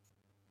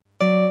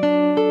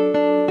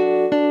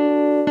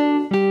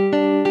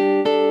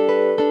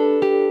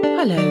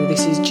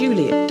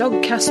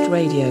Dogcast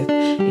Radio.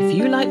 If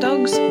you like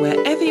dogs,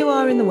 wherever you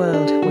are in the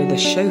world, we're the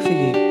show for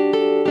you.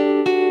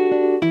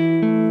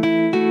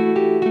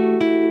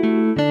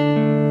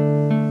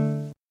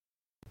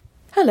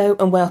 Hello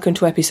and welcome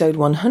to episode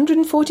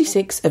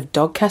 146 of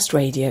Dogcast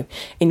Radio,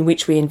 in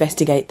which we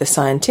investigate the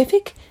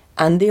scientific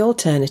and the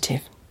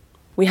alternative.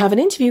 We have an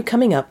interview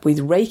coming up with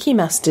Reiki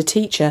master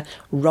teacher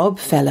Rob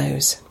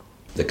Fellows.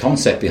 The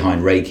concept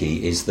behind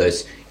Reiki is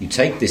that you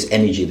take this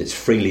energy that's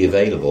freely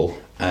available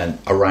and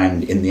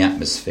around in the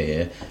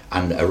atmosphere,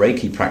 and a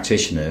Reiki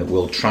practitioner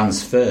will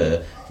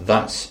transfer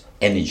that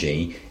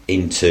energy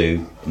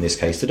into, in this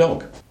case, the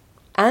dog.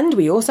 And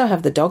we also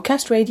have the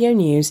Dogcast Radio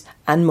news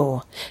and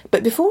more.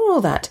 But before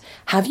all that,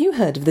 have you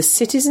heard of the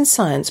citizen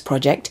science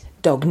project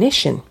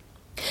Dognition?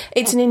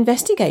 It's an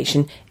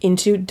investigation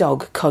into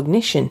dog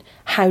cognition,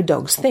 how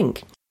dogs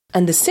think.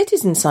 And the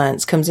citizen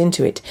science comes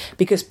into it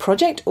because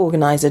project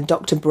organiser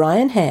Dr.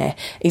 Brian Hare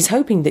is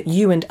hoping that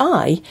you and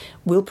I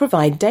will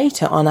provide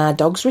data on our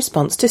dog's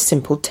response to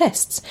simple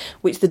tests,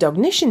 which the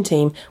Dognition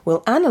team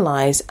will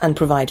analyse and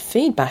provide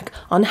feedback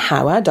on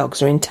how our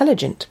dogs are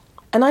intelligent.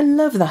 And I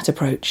love that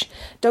approach.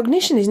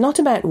 Dognition is not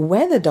about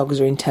whether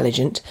dogs are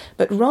intelligent,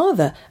 but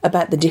rather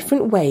about the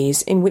different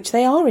ways in which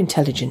they are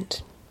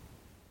intelligent.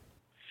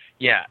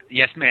 Yeah,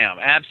 yes, ma'am,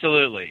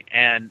 absolutely.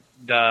 And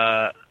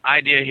the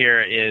idea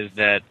here is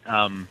that,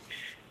 from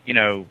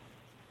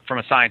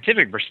a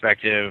scientific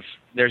perspective,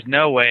 there's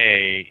no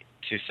way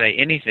to say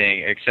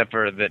anything except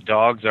for that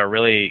dogs are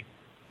really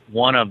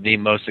one of the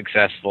most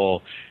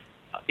successful,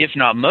 if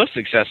not most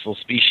successful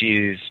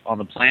species on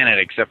the planet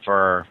except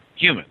for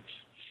humans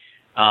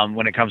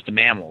when it comes to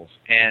mammals.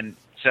 And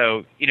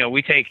so,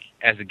 we take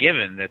as a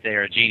given that they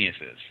are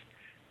geniuses.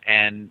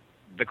 And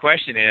the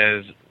question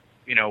is,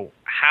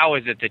 how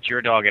is it that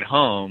your dog at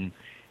home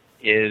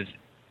is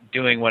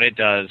doing what it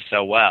does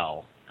so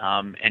well?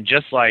 And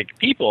just like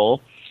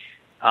people,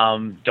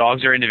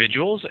 dogs are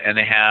individuals, and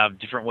they have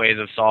different ways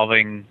of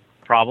solving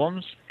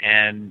problems,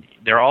 and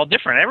they're all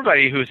different.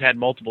 Everybody who's had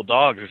multiple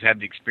dogs has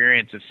had the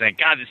experience of saying,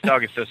 God, this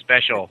dog is so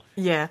special.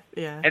 Yeah.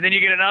 And then you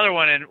get another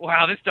one, and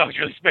wow, this dog's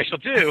really special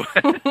too.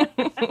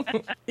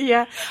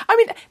 Yeah. I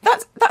mean,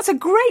 that's a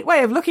great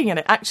way of looking at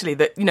it, actually,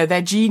 that,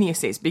 they're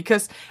geniuses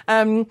because,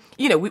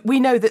 we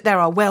know that there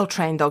are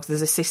well-trained dogs,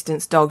 there's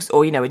assistance dogs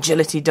or,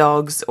 agility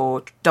dogs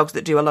or dogs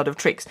that do a lot of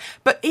tricks.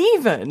 But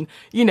even,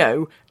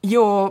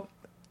 your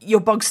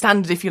bog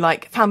standard, if you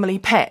like, family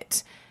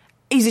pet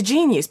is a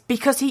genius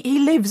because he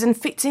lives and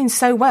fits in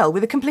so well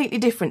with a completely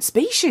different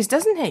species,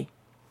 doesn't he?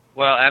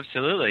 Well,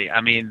 absolutely.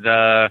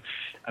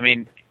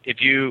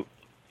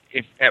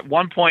 If at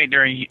one point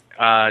during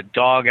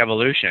dog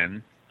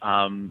evolution,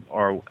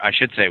 or I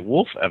should say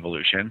wolf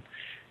evolution,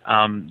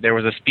 there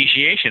was a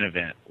speciation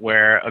event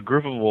where a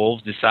group of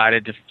wolves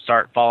decided to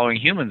start following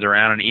humans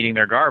around and eating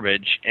their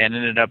garbage and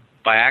ended up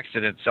by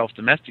accident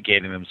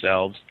self-domesticating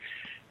themselves.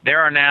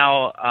 There are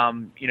now,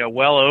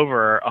 well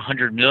over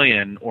 100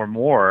 million or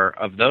more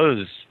of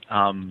those,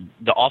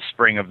 the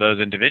offspring of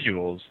those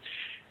individuals,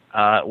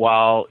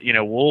 while,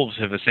 wolves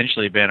have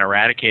essentially been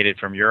eradicated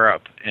from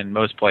Europe in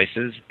most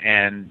places,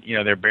 and,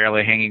 they're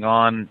barely hanging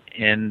on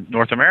in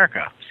North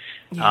America.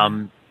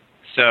 Yeah.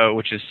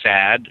 Which is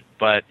sad,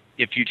 but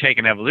if you take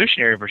an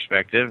evolutionary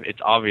perspective, it's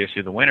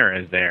obviously the winner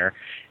is there.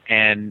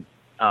 And,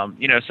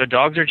 so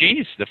dogs are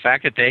geniuses. The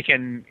fact that they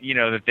can,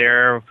 that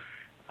they're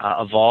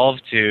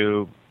evolved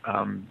to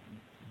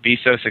be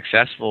so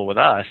successful with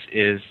us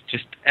is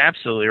just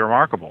absolutely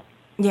remarkable.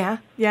 Yeah.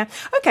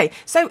 Okay,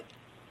 so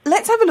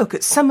let's have a look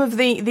at some of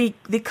the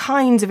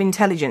kinds of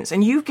intelligence,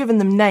 and you've given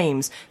them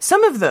names.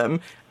 Some of them,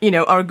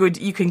 are good,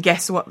 you can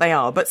guess what they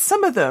are, but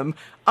some of them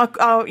are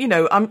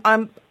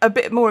I'm a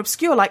bit more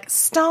obscure, like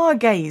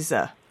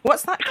stargazer.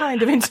 What's that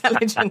kind of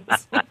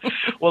intelligence?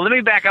 Well, let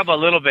me back up a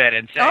little bit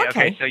and say,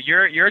 okay, so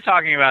you're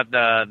talking about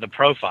the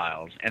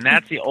profiles, and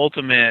that's the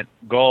ultimate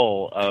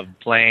goal of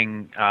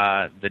playing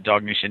the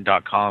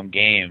Dognition.com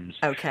games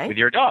with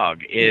your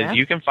dog, is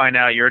you can find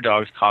out your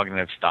dog's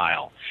cognitive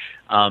style.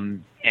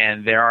 And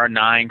there are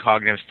 9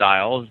 cognitive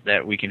styles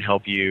that we can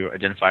help you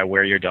identify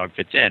where your dog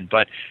fits in.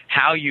 But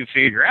how you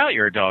figure out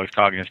your dog's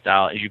cognitive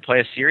style is you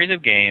play a series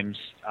of games,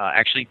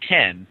 actually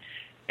 10,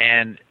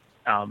 and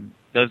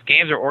those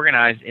games are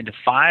organized into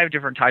 5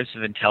 different types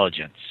of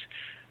intelligence.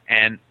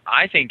 And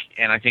I think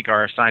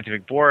our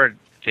scientific board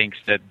thinks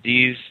that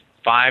these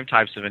 5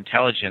 types of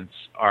intelligence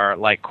are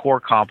like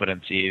core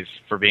competencies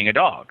for being a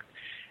dog.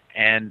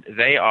 And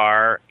they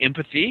are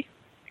empathy,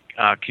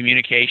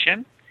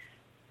 communication,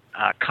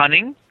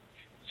 cunning,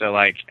 so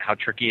like how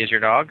tricky is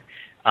your dog,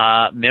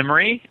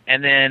 memory,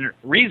 and then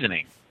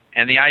reasoning.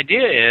 And the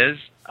idea is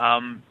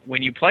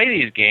when you play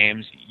these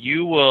games,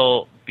 you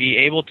will be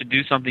able to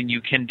do something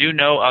you can do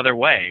no other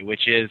way,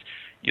 which is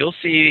you'll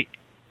see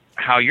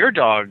how your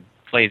dog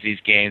plays these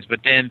games,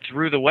 but then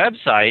through the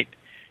website,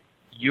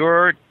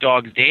 your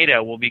dog's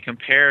data will be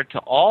compared to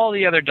all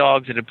the other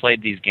dogs that have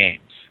played these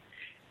games.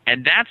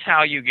 And that's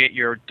how you get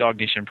your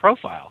Dognition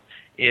profile,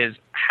 is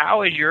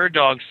how is your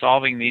dog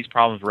solving these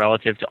problems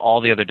relative to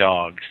all the other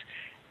dogs?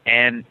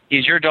 And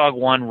is your dog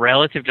one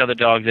relative to other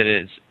dogs that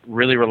is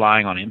really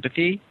relying on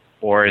empathy,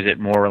 or is it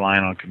more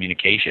reliant on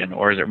communication,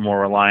 or is it more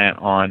reliant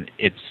on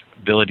its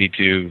ability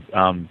to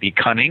be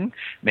cunning,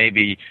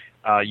 maybe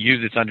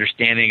use its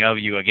understanding of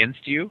you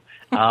against you?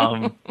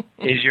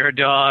 Is your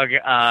dog,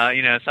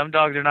 some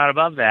dogs are not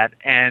above that.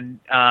 And,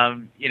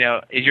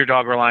 is your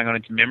dog relying on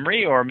its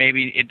memory, or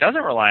maybe it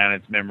doesn't rely on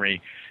its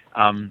memory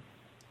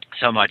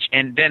so much?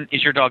 And then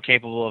is your dog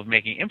capable of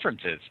making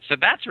inferences? So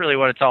that's really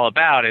what it's all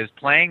about, is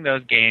playing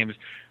those games,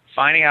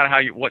 finding out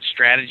what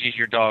strategies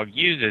your dog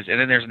uses, and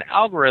then there's an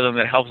algorithm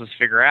that helps us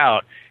figure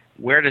out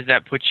where does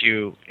that put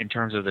you in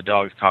terms of the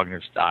dog's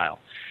cognitive style.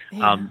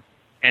 Yeah.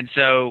 And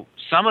so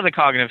some of the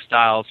cognitive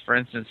styles, for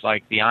instance,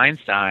 like the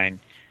Einstein,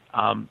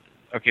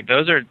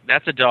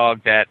 that's a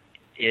dog that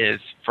is,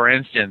 for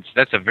instance,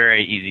 that's a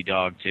very easy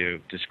dog to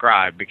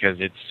describe because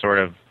it's sort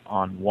of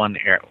on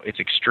it's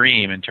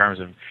extreme in terms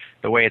of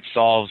the way it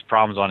solves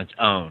problems on its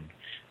own.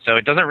 So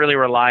it doesn't really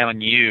rely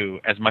on you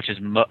as much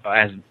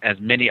as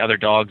many other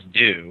dogs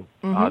do,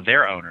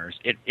 their owners.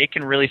 It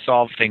can really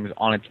solve things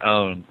on its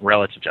own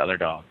relative to other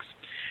dogs.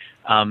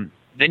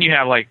 Then you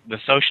have like the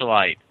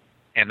Socialite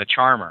and the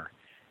Charmer.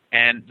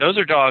 And those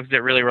are dogs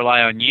that really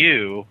rely on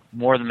you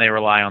more than they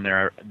rely on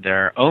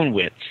their own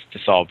wits to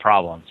solve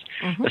problems.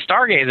 The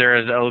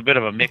Stargazer is a little bit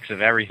of a mix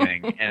of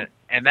everything,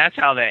 and that's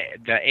how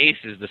the Ace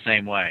is the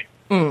same way.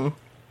 Mm.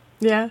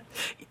 Yeah.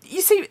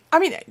 You see, I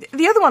mean,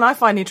 the other one I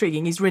find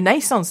intriguing is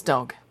Renaissance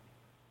Dog.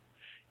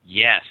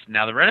 Yes.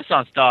 Now, the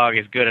Renaissance Dog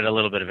is good at a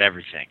little bit of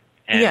everything.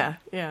 And,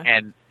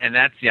 yeah. And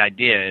that's the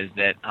idea, is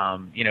that,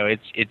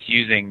 it's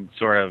using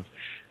sort of,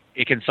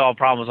 it can solve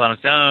problems on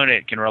its own.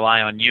 It can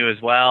rely on you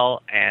as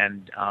well.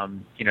 And,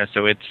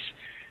 so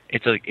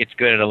it's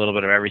good at a little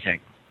bit of everything.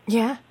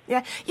 Yeah.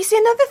 You see,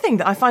 another thing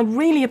that I find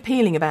really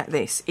appealing about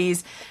this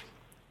is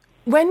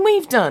when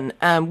we've done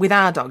with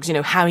our dogs,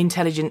 how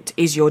intelligent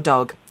is your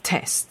dog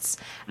tests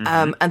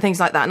and things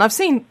like that. And I've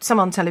seen some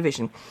on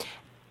television.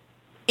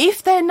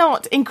 If they're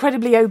not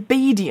incredibly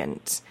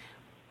obedient,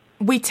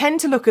 we tend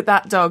to look at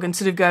that dog and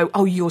sort of go,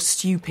 oh, you're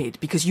stupid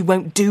because you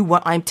won't do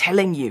what I'm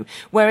telling you.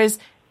 Whereas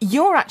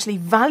you're actually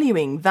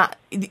valuing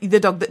the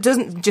dog that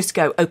doesn't just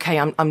go, okay,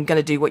 I'm going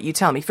to do what you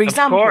tell me. For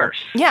example, of course.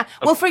 Yeah.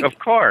 Well, of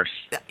course.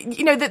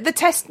 The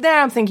test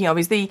there I'm thinking of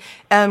is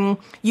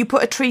you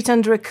put a treat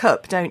under a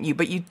cup, don't you?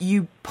 But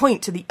you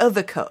point to the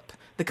other cup,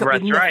 the cup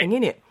with nothing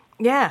in it.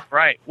 Yeah.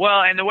 Right.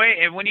 Well, and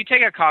when you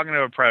take a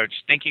cognitive approach,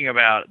 thinking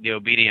about the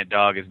obedient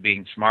dog as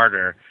being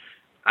smarter,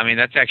 I mean,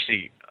 that's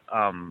actually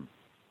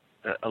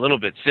a little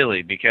bit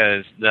silly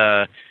because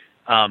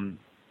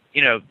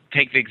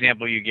take the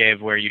example you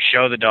gave where you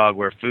show the dog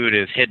where food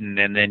is hidden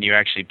and then you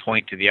actually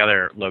point to the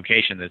other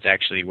location that's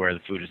actually where the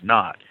food is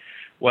not.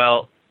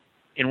 Well,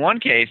 in one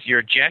case,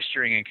 you're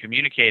gesturing and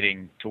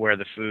communicating to where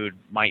the food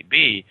might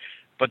be,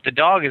 but the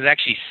dog is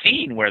actually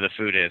seeing where the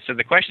food is. So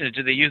the question is,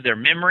 do they use their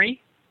memory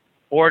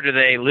or do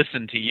they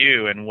listen to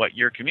you and what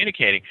you're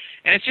communicating?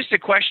 And it's just a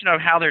question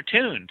of how they're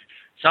tuned.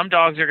 Some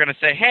dogs are going to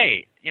say,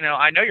 hey,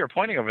 I know you're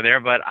pointing over there,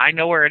 but I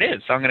know where it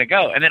is, so I'm going to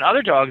go. And then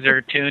other dogs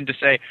are tuned to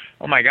say,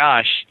 oh, my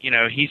gosh,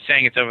 he's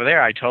saying it's over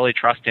there. I totally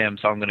trust him,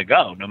 so I'm going to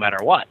go no matter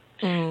what.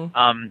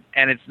 And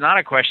it's not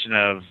a question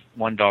of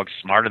one dog's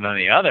smarter than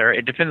the other.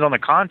 It depends on the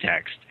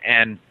context.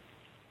 And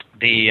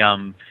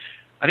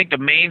I think the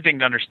main thing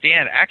to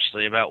understand,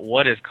 actually, about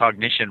what is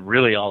cognition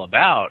really all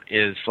about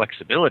is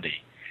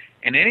flexibility.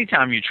 And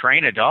anytime you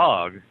train a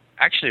dog,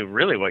 actually,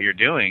 really what you're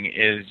doing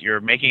is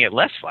you're making it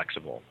less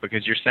flexible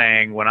because you're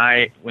saying,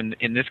 when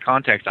in this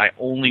context, I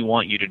only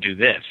want you to do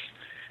this.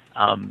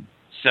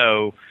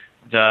 So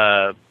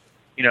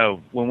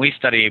when we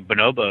study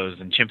bonobos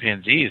and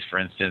chimpanzees, for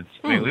instance,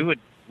 I mean,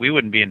 we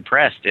wouldn't be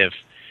impressed if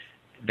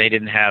they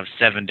didn't have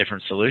 7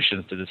 different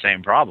solutions to the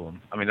same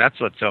problem. I mean, that's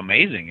what's so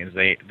amazing is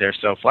they're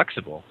so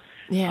flexible.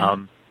 Yeah.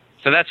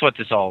 So that's what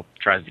this all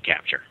tries to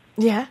capture.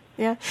 Yeah.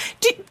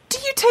 Do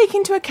you take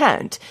into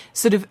account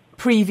sort of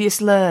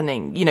previous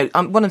learning?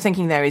 What I'm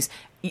thinking there is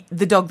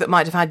the dog that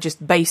might have had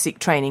just basic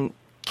training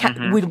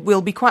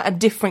will be quite a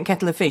different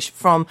kettle of fish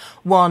from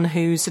one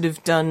who's sort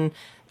of done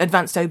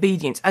advanced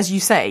obedience. As you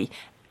say,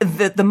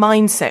 the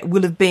mindset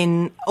will have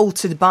been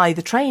altered by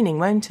the training,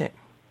 won't it?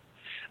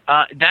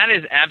 That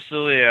is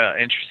absolutely an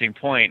interesting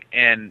point.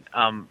 And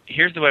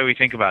here's the way we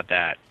think about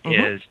that,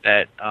 is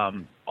that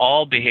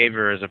all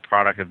behavior is a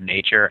product of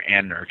nature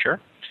and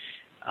nurture.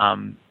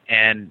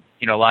 And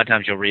a lot of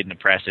times you'll read in the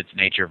press it's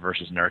nature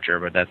versus nurture,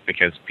 but that's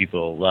because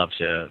people love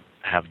to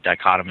have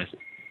dichotomous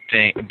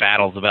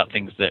battles about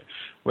things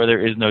where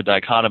there is no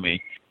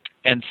dichotomy.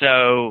 And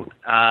so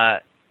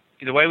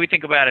the way we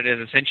think about it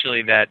is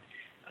essentially that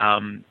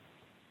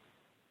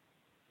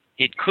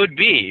it could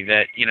be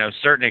that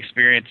certain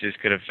experiences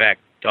could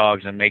affect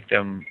dogs and make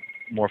them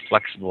more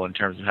flexible in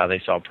terms of how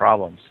they solve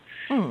problems.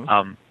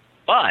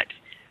 But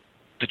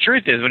the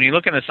truth is, when you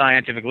look in the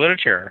scientific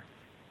literature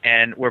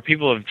and where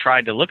people have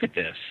tried to look at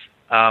this,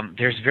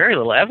 there's very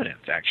little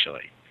evidence,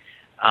 actually.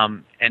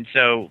 And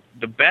so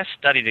the best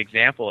studied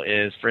example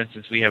is, for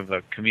instance, we have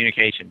a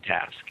communication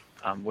task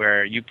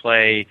where you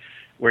play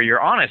where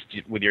you're honest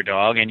with your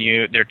dog, and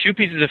there are two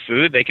pieces of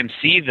food. They can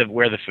see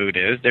where the food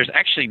is. There's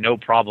actually no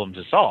problem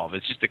to solve.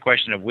 It's just a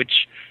question of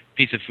which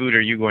piece of food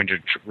are you going to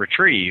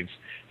retrieve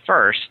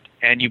first,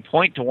 and you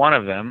point to one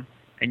of them,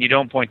 and you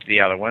don't point to the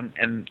other one,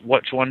 and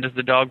which one does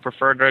the dog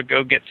prefer to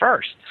go get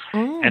first?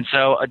 And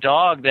so a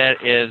dog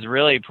that is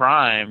really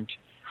primed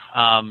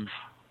to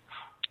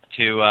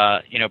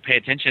pay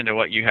attention to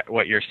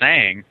what you're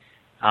saying,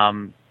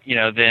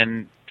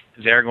 then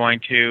they're going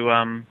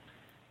to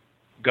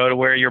go to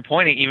where you're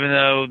pointing, even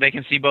though they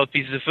can see both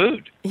pieces of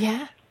food.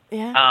 Yeah.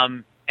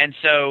 And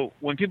so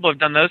when people have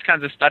done those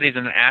kinds of studies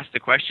and asked the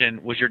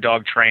question, was your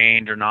dog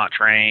trained or not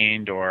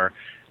trained, or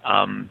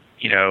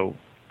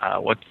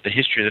what's the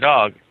history of the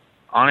dog?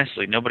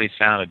 Honestly, nobody's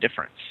found a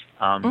difference.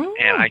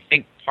 And I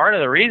think part of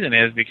the reason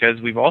is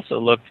because we've also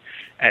looked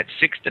at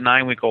 6 to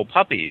 9 week old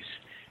puppies,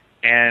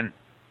 and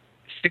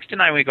 6 to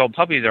 9 week old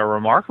puppies are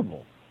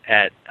remarkable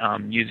at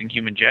using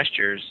human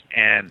gestures.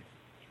 And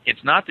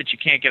it's not that you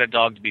can't get a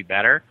dog to be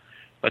better,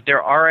 but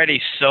they're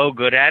already so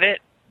good at it,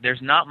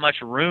 there's not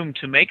much room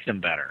to make them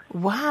better.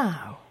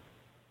 Wow.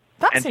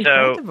 That's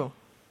incredible.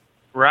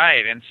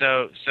 Right. And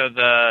so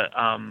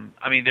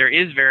there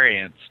is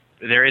variance,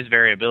 there is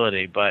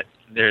variability, but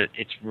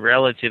it's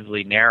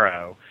relatively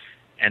narrow.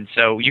 And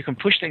so you can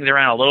push things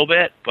around a little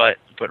bit, but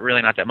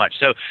really not that much.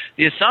 So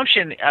the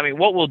assumption,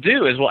 what we'll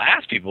do is we'll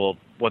ask people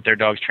what their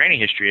dog's training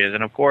history is.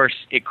 And of course,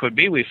 it could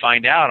be we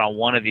find out on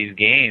one of these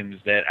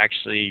games that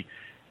actually,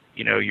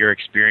 your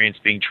experience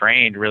being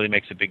trained really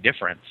makes a big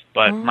difference.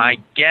 But my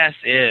guess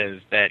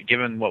is that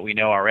given what we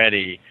know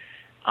already,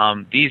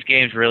 these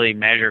games really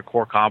measure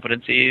core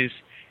competencies,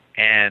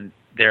 and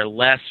they're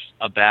less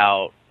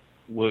about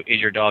is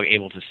your dog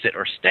able to sit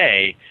or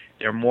stay.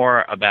 They're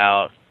more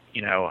about,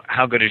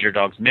 how good is your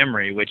dog's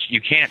memory, which you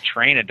can't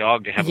train a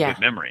dog to have a good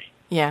memory.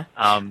 Yeah.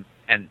 And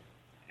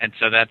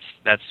so that's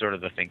sort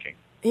of the thinking.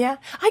 Yeah.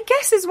 I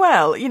guess as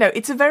well,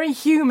 it's a very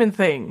human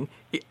thing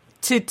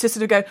to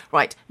sort of go,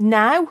 right,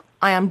 now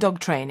I am dog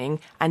training,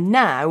 and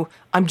now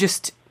I'm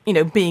just,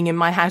 being in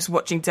my house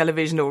watching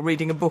television or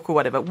reading a book or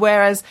whatever.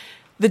 Whereas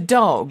the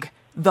dog,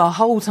 the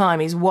whole time,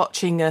 is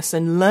watching us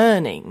and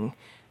learning,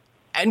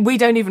 and we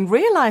don't even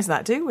realise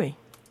that, do we?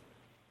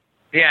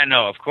 Yeah,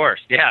 no, of course.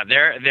 Yeah,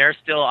 they're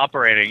still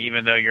operating,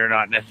 even though you're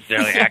not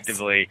necessarily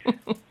actively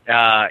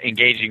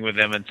engaging with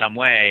them in some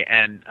way.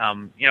 And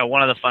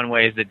one of the fun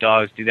ways that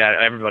dogs do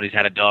that, everybody's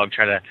had a dog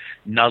try to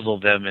nuzzle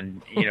them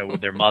and with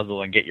their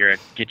muzzle and get your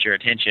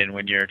attention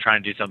when you're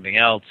trying to do something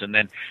else. And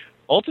then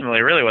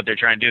ultimately, really, what they're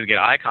trying to do is get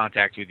eye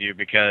contact with you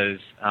because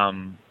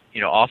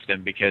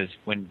often because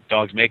when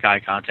dogs make eye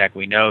contact,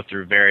 we know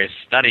through various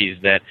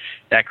studies that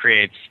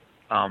creates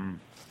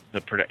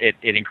it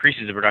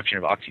increases the production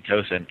of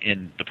oxytocin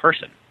in the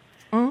person.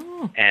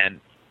 And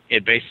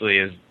it basically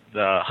is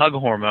the hug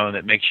hormone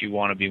that makes you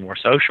want to be more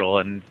social,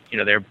 and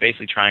they're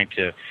basically trying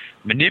to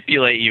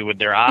manipulate you with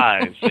their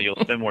eyes so you'll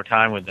spend more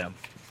time with them.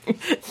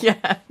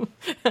 Yeah.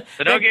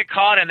 So don't get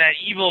caught in that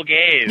evil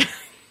gaze.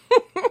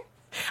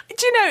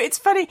 Do you know, it's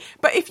funny,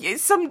 but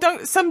if some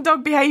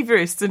dog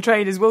behaviourists and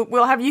trainers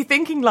will have you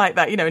thinking like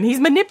that, and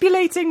he's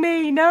manipulating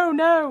me.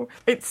 No,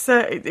 it's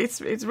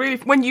really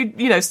when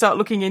you start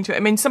looking into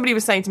it. Somebody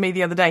was saying to me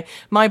the other day,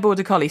 my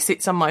border collie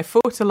sits on my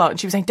foot a lot, and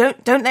she was saying,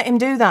 don't let him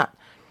do that,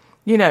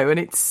 and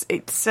it's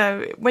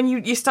when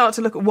you start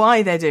to look at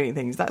why they're doing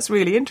things, that's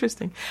really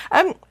interesting.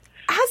 And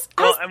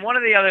one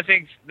of the other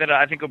things that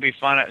I think will be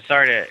fun,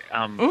 sorry to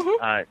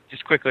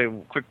just quick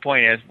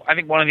point is, I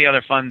think one of the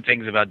other fun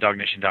things about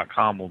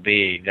Dognition.com will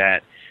be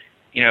that,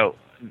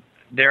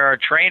 there are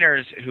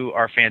trainers who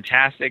are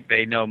fantastic.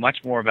 They know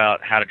much more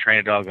about how to train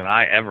a dog than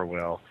I ever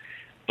will.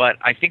 But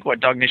I think what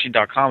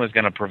Dognition.com is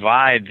going to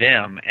provide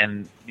them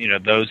and,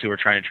 those who are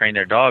trying to train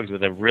their dogs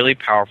with a really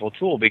powerful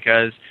tool,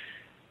 because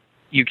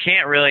you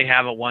can't really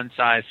have a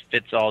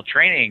one-size-fits-all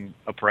training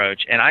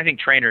approach. And I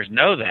think trainers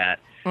know that.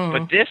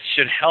 But this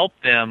should help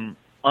them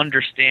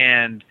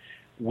understand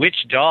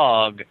which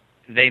dog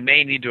they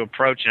may need to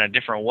approach in a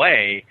different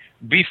way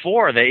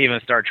before they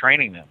even start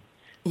training them.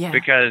 Yeah.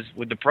 Because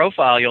with the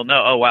profile, you'll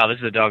know, oh, wow, this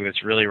is a dog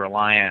that's really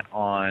reliant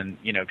on,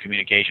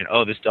 communication.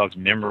 Oh, this dog's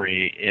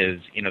memory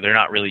is, they're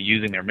not really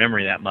using their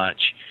memory that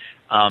much.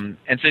 And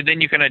so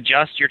then you can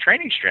adjust your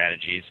training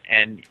strategies.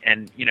 And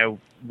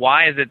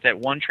why is it that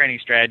one training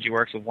strategy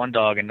works with one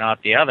dog and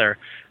not the other?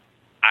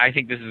 I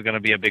think this is going to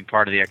be a big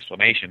part of the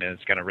explanation, and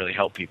it's going to really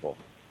help people.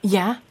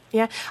 Yeah.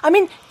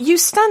 You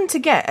stand to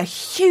get a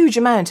huge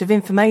amount of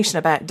information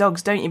about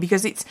dogs, don't you?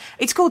 Because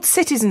it's called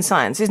citizen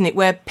science, isn't it?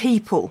 Where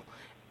people,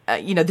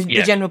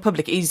 the general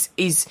public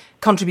is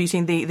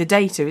contributing the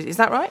data. Is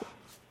that right?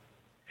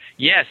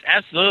 Yes,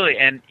 absolutely.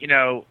 And,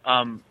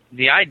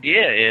 the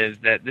idea is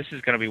that this is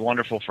going to be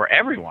wonderful for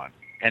everyone.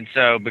 And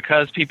so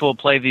because people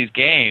play these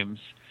games,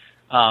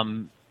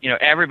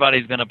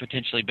 everybody's going to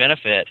potentially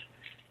benefit.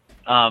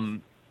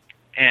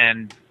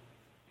 And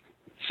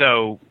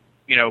so,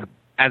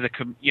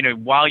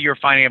 while you're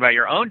finding about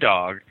your own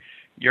dog,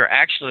 you're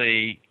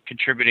actually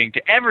contributing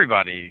to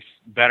everybody's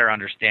better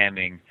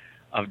understanding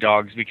of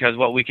dogs, because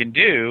what we can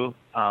do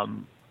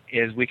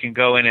is we can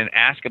go in and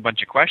ask a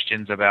bunch of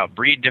questions about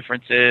breed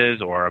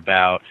differences or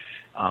about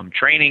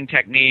training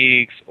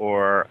techniques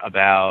or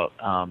about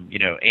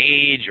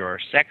age or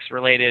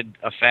sex-related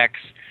effects.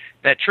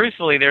 That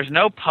truthfully, there's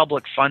no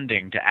public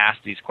funding to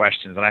ask these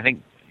questions, and I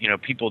think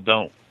people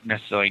don't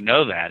necessarily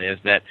know that is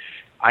that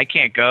I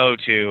can't go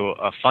to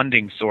a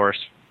funding source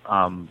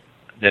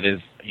that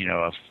is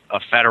a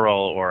federal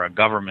or a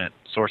government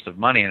source of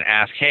money and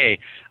ask, hey,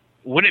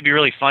 wouldn't it be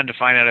really fun to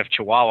find out if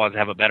Chihuahuas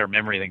have a better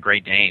memory than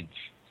Great Danes?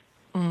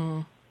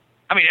 Mm.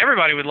 I mean,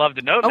 everybody would love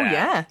to know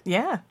that. Oh,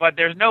 yeah. But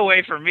there's no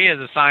way for me as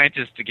a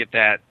scientist to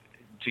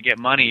get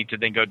money to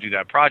then go do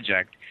that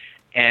project.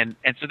 And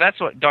so that's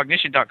what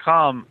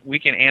Dognition.com, we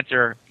can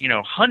answer,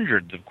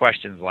 hundreds of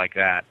questions like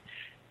that.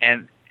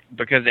 And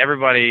because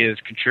everybody is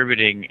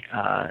contributing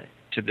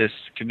to this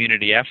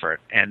community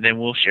effort, and then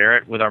we'll share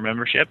it with our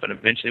membership and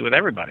eventually with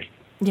everybody.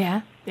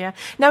 Yeah.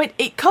 Now,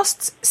 it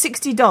costs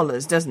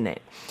 $60, doesn't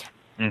it?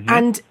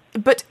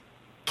 Mm-hmm. But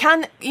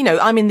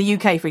I'm in the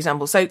UK, for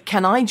example, so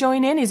can I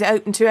join in? Is it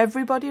open to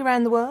everybody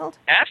around the world?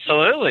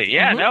 Absolutely.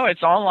 Yeah, No,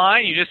 it's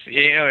online. You just,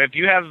 if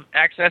you have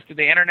access to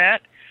the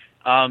internet,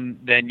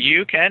 then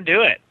you can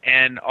do it.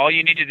 And all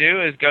you need to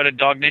do is go to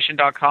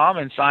Dognition.com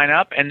and sign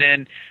up, and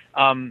then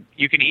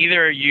you can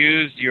either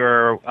use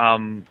your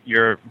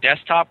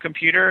desktop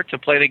computer to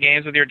play the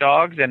games with your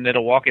dogs, and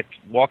it'll walk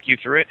you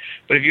through it.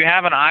 But if you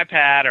have an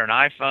iPad or an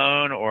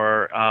iPhone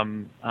or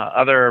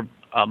other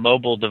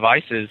mobile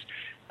devices,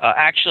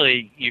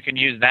 actually you can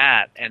use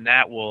that, and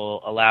that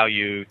will allow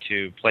you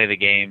to play the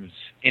games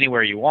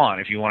anywhere you want.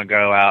 If you want to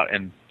go out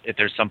and if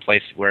there's some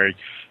place where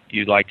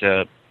you'd like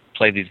to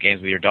play these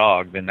games with your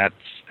dog, then that's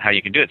how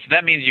you can do it. So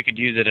that means you could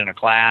use it in a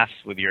class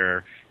if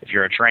you're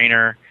a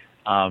trainer.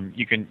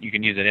 You can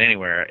use it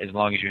anywhere as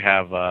long as you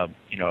have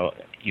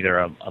either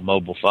a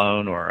mobile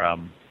phone or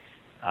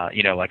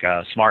like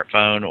a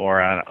smartphone or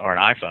an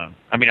iPhone.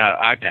 I mean, an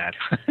iPad.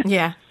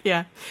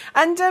 Yeah.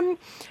 And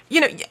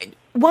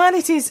while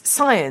it is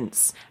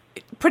science,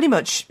 pretty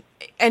much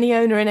any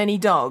owner and any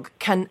dog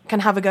can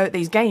have a go at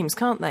these games,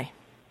 can't they?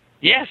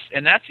 Yes,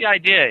 and that's the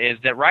idea. Is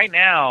that right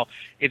now,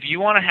 if you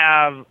want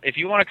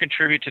to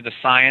contribute to the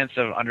science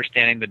of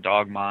understanding the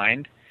dog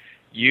mind,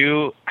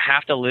 you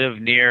have to live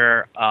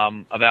near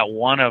about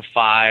one of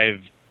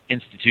 5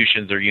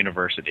 institutions or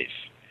universities.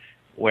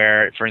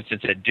 Where, for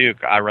instance, at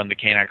Duke, I run the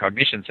Canine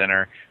Cognition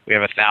Center. We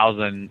have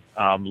 1,000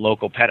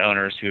 local pet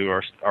owners who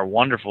are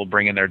wonderful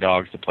bringing their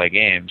dogs to play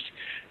games.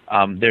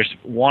 There's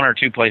 1 or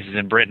 2 places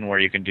in Britain where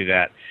you can do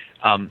that.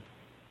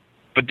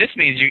 But this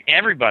means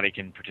everybody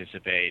can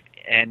participate,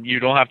 and you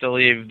don't have to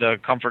leave the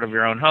comfort of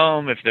your own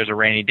home if there's a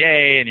rainy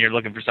day and you're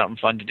looking for something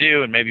fun to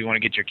do, and maybe you want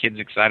to get your kids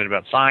excited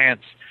about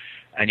science,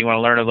 and you want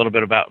to learn a little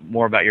bit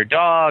more about your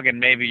dog, and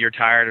maybe you're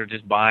tired of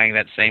just buying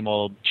that same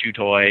old chew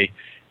toy.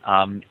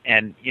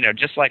 And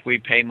just like we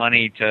pay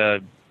money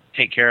to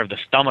take care of the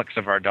stomachs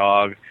of our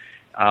dog,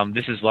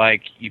 this is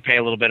like you pay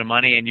a little bit of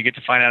money and you get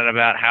to find out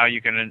about how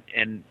you can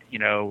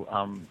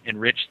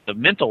enrich the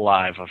mental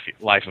life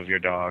of your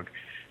dog.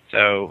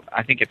 So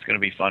I think it's going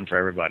to be fun for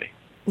everybody.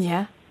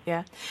 Yeah.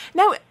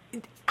 Now,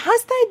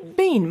 has there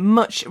been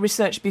much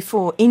research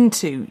before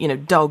into,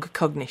 dog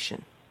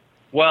cognition?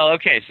 Well,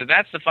 okay, so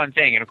that's the fun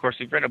thing. And, of course,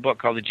 we've written a book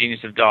called The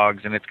Genius of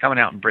Dogs, and it's coming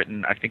out in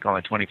Britain, I think, on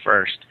the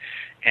 21st.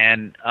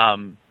 And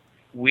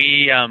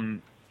we,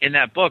 in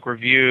that book,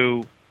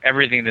 review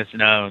everything that's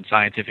known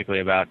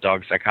scientifically about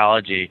dog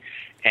psychology.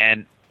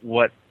 And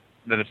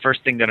the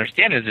first thing to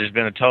understand is there's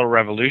been a total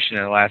revolution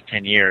in the last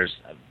 10 years.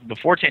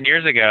 Before 10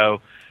 years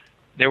ago,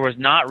 there was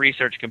not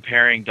research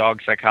comparing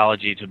dog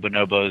psychology to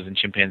bonobos and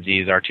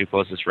chimpanzees, our 2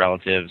 closest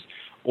relatives,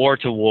 or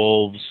to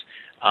wolves,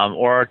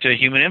 or to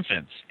human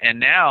infants. And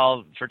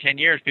now, for 10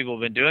 years, people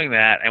have been doing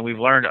that, and we've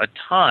learned a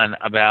ton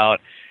about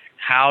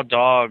how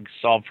dogs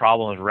solve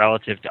problems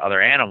relative to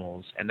other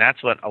animals. And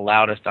that's what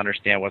allowed us to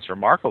understand what's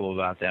remarkable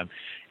about them.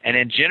 And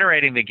in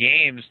generating the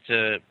games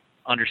to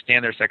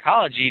understand their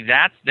psychology,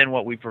 that's then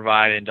what we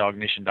provide in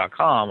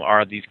Dognition.com,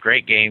 are these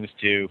great games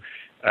to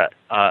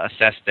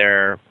assess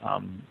their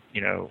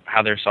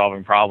how they're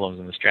solving problems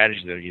and the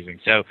strategies they're using.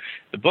 So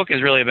the book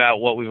is really about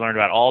what we've learned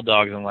about all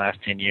dogs in the last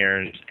 10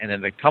 years, and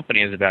then the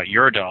company is about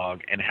your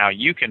dog and how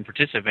you can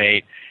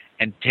participate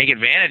and take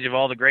advantage of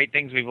all the great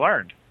things we've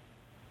learned.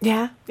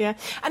 Yeah.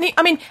 And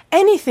I mean,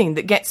 anything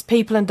that gets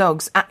people and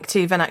dogs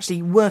active and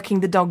actually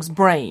working the dog's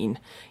brain,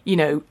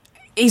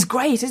 is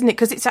great, isn't it?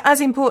 Because it's as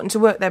important to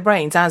work their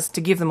brains as to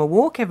give them a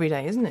walk every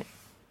day, isn't it?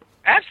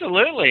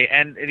 Absolutely.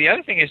 And the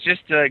other thing is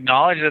just to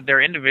acknowledge that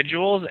they're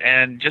individuals,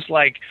 and just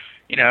like,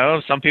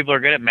 some people are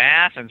good at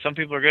math and some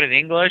people are good at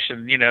English,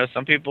 and,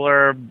 some people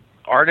are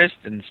artists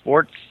and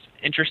sports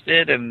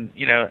interested, and,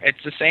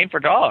 it's the same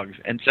for dogs.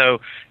 And so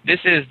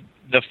this is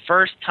the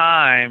first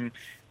time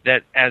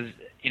that as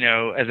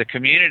a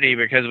community,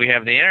 because we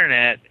have the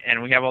internet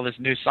and we have all this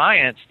new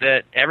science,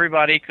 that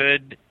everybody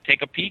could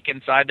take a peek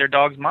inside their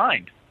dog's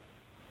mind.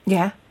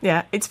 Yeah,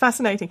 it's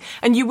fascinating.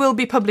 And you will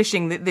be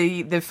publishing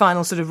the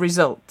final sort of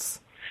results?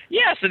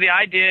 Yeah, so the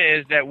idea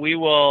is that we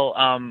will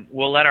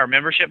we'll let our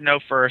membership know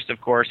first, of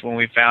course, when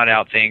we found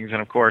out things.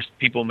 And, of course,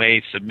 people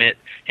may submit,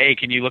 hey,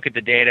 can you look at the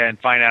data and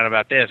find out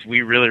about this?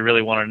 We really,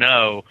 really want to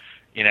know,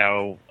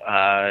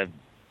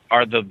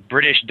 are the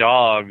British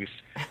dogs,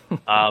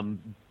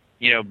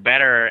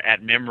 better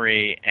at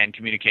memory and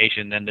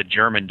communication than the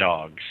German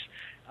dogs?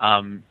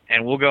 And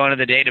we'll go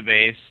into the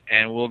database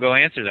and we'll go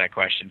answer that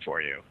question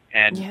for you.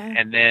 And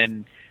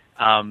then,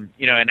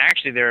 and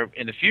actually there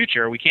in the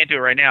future, we can't do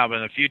it right now, but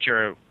in the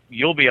future,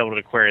 you'll be able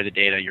to query the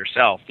data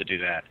yourself to do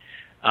that.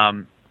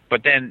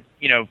 But then,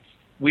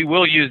 we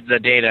will use the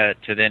data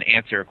to then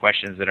answer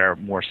questions that are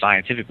more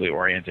scientifically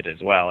oriented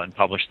as well and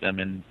publish them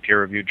in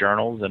peer-reviewed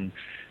journals. And,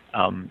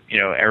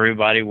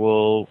 everybody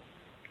will,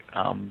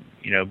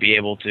 be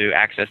able to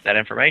access that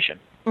information.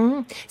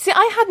 Mm. See,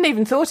 I hadn't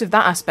even thought of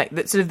that aspect,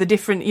 that sort of the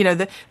different,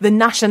 the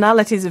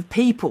nationalities of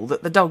people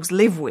that the dogs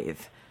live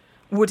with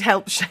would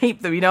help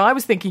shape them. I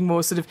was thinking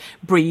more sort of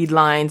breed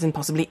lines and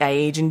possibly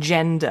age and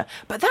gender.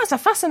 But that's a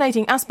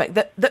fascinating aspect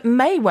that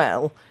may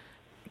well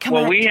come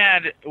out. Well, we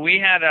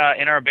had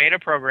in our beta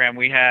program,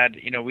 we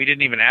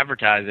didn't even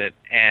advertise it,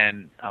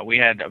 and we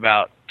had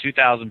about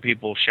 2,000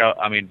 people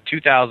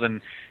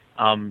 2,000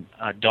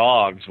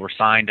 dogs were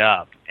signed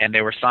up, and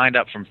they were signed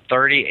up from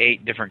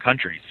 38 different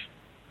countries.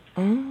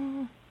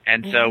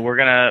 And so we're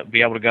going to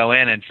be able to go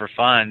in and for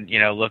fun,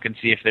 look and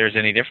see if there's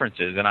any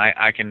differences. And I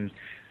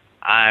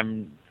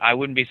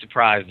wouldn't be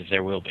surprised if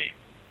there will be.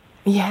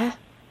 Yeah.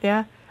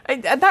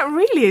 That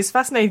really is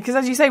fascinating because,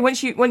 as you say,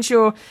 once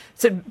you're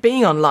sort of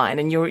being online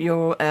and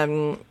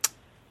your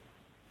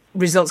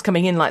results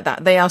coming in like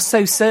that, they are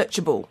so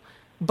searchable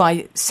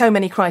by so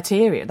many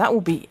criteria. That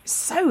will be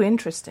so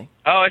interesting.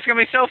 Oh, it's going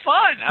to be so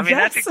fun. I mean,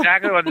 That's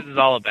exactly what this is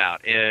all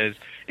about. It's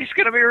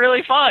going to be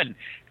really fun.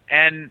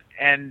 And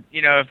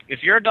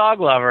if you're a dog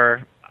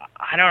lover,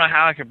 I don't know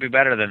how it could be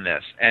better than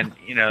this. And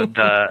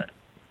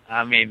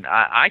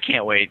I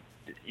can't wait,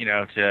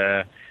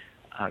 to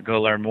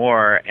go learn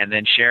more and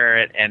then share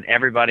it, and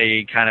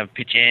everybody kind of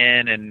pitch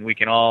in, and we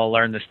can all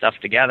learn this stuff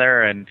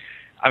together. And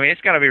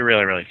it's going to be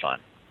really, really fun.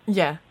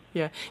 Yeah.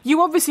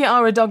 You obviously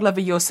are a dog lover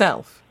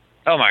yourself.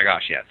 Oh my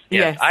gosh, yes.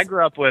 I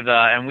grew up with,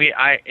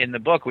 in the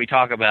book we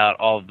talk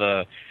about all of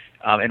the.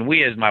 And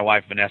we, as my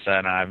wife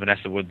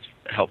Vanessa Woods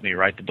helped me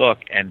write the book,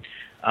 and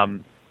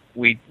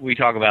we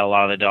talk about a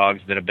lot of the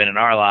dogs that have been in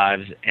our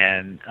lives.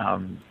 And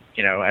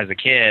as a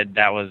kid,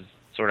 that was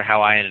sort of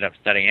how I ended up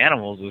studying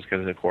animals, was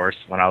because, of course,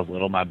 when I was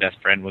little, my best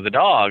friend was a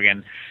dog,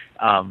 and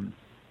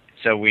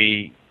so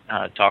we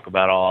talk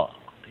about all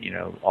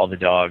the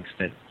dogs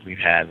that we've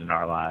had in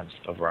our lives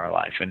over our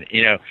life, and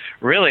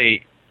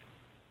really,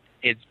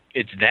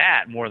 it's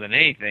that more than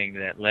anything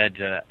that led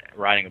to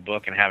writing a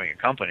book and having a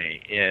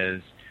company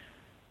is.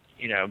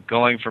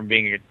 Going from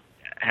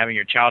having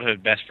your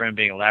childhood best friend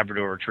being a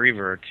Labrador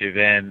Retriever to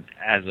then,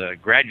 as a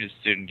graduate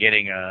student,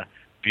 getting a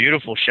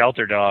beautiful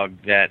shelter dog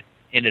that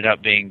ended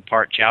up being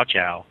part Chow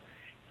Chow,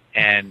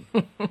 and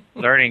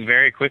learning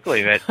very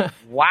quickly that,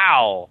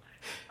 wow,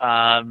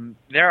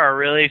 there are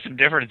really some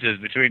differences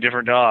between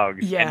different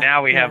dogs. Yeah, and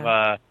now we have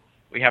a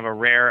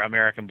rare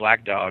American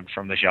black dog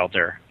from the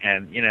shelter,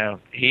 and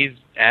he's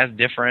as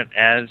different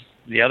as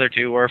the other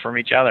two were from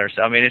each other.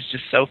 So it's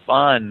just so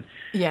fun.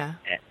 Yeah.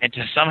 And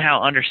to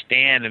somehow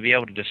understand and be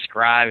able to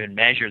describe and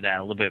measure that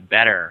a little bit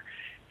better,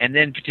 and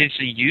then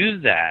potentially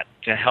use that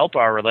to help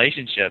our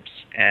relationships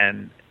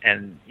and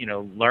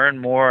learn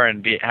more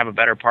and have a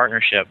better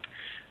partnership.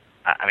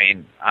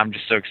 I'm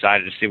just so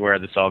excited to see where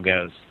this all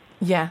goes.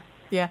 Yeah.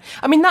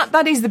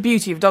 That is the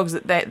beauty of dogs,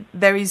 that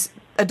there is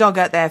a dog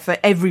out there for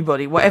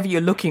everybody, whatever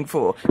you're looking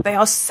for. They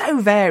are so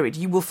varied.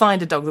 You will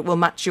find a dog that will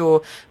match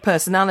your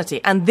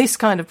personality. And this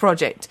kind of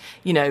project,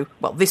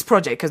 this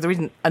project, because there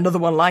isn't another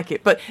one like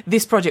it, but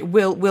this project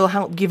will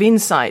help give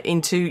insight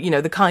into,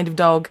 the kind of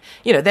dog,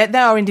 there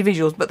are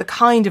individuals, but the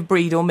kind of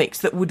breed or mix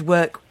that would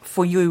work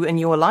for you and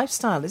your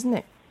lifestyle, isn't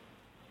it?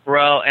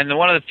 Well, and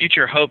one of the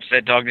future hopes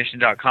at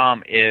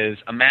DogNation.com is,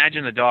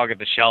 imagine the dog at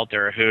the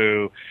shelter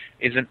who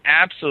is an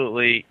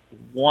absolutely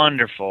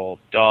wonderful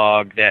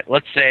dog that,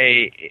 let's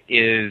say,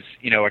 is,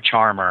 a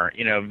charmer,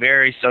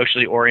 very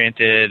socially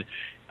oriented,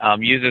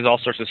 uses all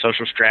sorts of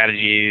social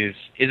strategies,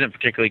 isn't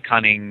particularly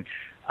cunning,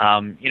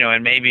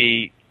 and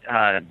maybe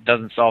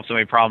doesn't solve so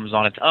many problems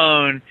on its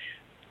own,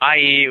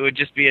 i.e. it would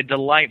just be a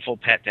delightful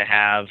pet to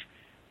have,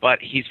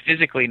 but he's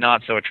physically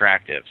not so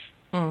attractive.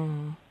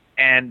 Mm.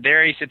 And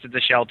there he sits at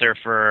the shelter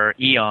for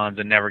eons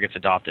and never gets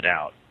adopted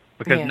out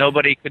because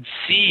nobody could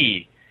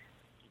see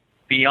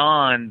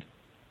beyond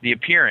the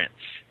appearance.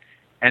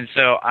 And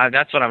so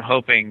that's what I'm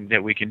hoping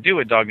that we can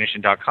do at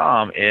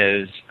DogNation.com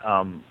is,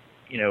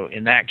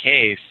 in that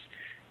case,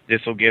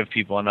 this will give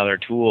people another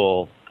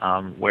tool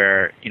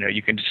where,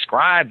 you can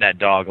describe that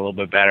dog a little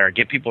bit better,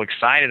 get people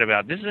excited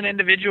about, this is an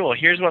individual,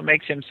 here's what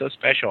makes him so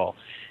special.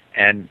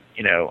 And,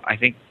 I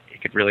think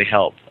it could really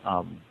help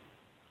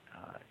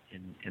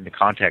in the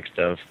context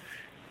of,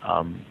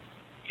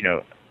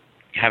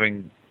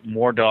 having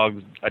more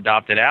dogs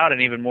adopted out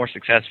and even more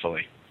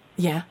successfully.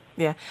 Yeah.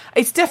 Yeah,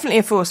 it's definitely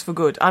a force for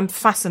good. I'm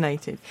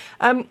fascinated.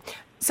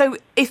 So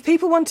if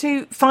people want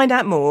to find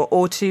out more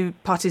or to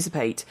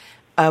participate,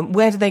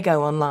 where do they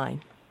go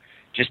online?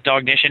 Just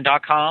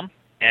dognition.com.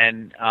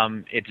 And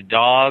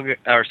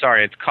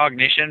it's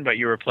cognition, but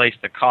you replace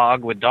the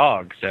cog with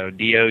dog. So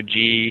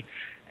DOG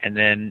and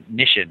then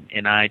Nition,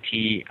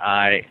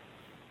 NITION.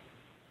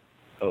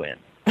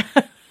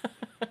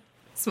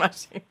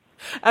 Smashing.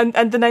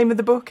 And the name of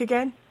the book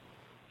again?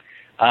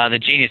 The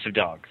Genius of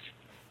Dogs.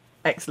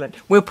 Excellent.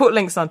 We'll put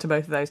links onto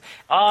both of those.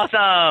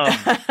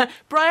 Awesome.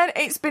 Brian,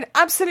 it's been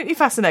absolutely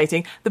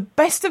fascinating. The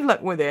best of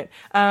luck with it.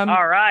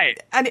 All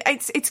right. And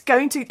it's just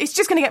going to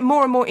get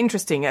more and more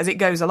interesting as it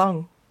goes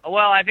along.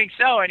 Well, I think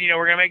so. And,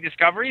 we're going to make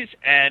discoveries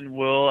and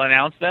we'll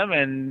announce them.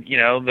 And,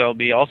 there'll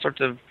be all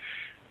sorts of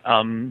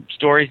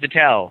stories to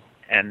tell.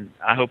 And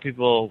I hope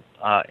people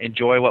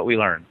enjoy what we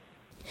learn.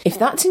 If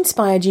that's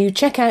inspired you,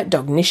 check out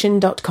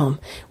dognition.com,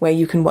 where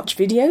you can watch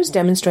videos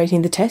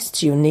demonstrating the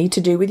tests you'll need to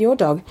do with your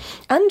dog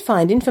and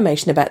find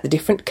information about the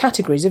different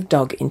categories of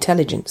dog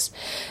intelligence.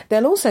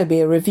 There'll also be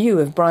a review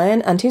of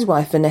Brian and his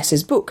wife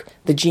Vanessa's book,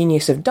 The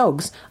Genius of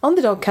Dogs, on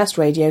the Dogcast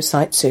Radio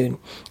site soon.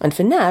 And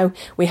for now,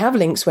 we have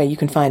links where you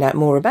can find out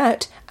more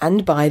about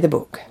and buy the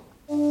book.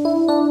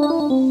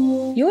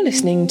 You're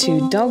listening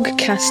to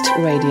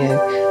Dogcast Radio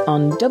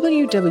on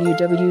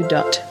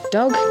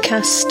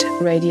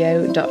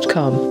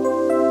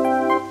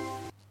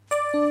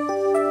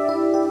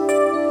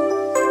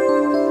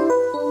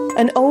www.dogcastradio.com.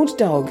 An old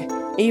dog,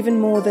 even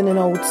more than an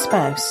old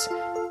spouse,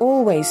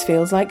 always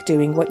feels like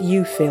doing what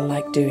you feel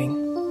like doing.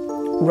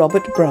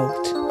 Robert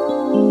Brault.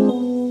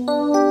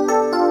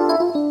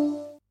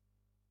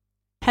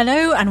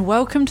 Hello and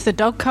welcome to the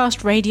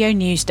Dogcast Radio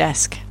News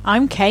Desk.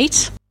 I'm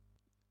Kate.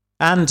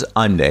 And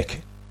I'm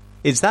Nick.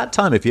 It's that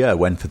time of year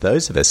when, for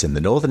those of us in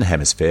the Northern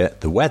Hemisphere,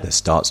 the weather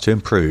starts to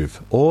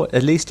improve, or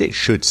at least it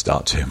should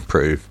start to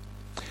improve.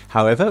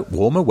 However,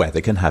 warmer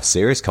weather can have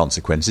serious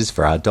consequences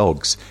for our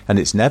dogs, and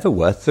it's never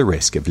worth the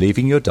risk of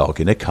leaving your dog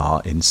in a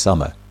car in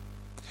summer.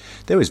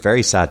 There was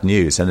very sad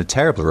news and a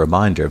terrible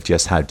reminder of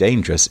just how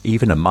dangerous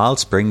even a mild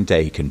spring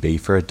day can be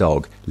for a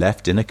dog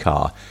left in a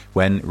car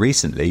when,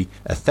 recently,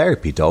 a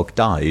therapy dog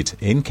died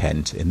in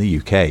Kent in the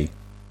UK.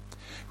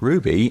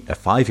 Ruby, a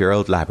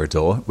 5-year-old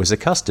Labrador, was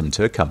accustomed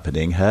to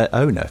accompanying her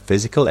owner,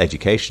 physical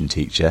education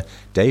teacher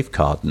Dave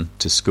Carden,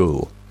 to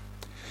school.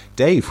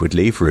 Dave would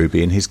leave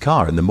Ruby in his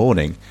car in the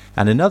morning,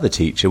 and another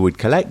teacher would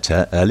collect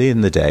her early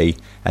in the day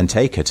and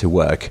take her to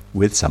work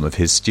with some of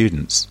his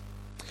students.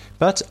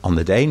 But on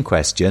the day in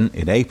question,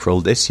 in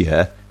April this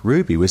year,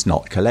 Ruby was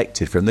not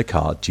collected from the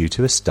car due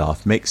to a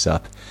staff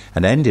mix-up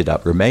and ended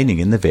up remaining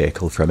in the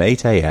vehicle from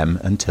 8 a.m.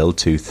 until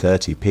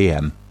 2:30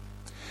 p.m.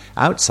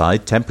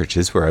 Outside,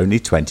 temperatures were only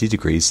 20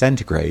 degrees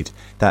centigrade,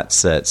 that's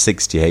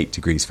 68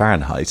 degrees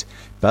Fahrenheit,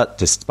 but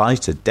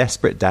despite a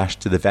desperate dash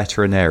to the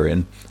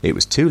veterinarian, it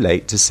was too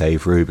late to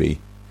save Ruby.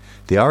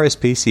 The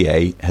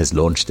RSPCA has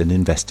launched an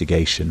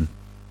investigation.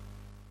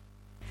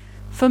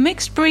 For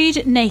mixed breed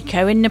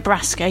Nako in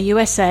Nebraska,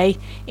 USA,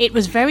 it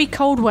was very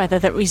cold weather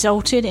that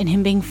resulted in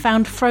him being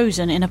found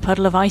frozen in a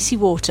puddle of icy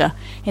water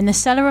in the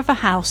cellar of a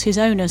house his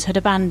owners had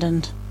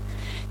abandoned.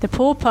 The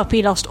poor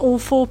puppy lost all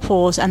 4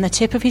 paws and the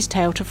tip of his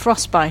tail to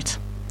frostbite.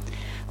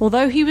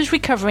 Although he was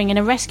recovering in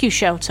a rescue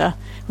shelter,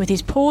 with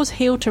his paws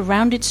healed to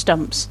rounded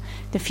stumps,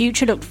 the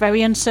future looked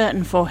very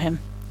uncertain for him.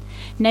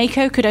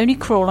 Nako could only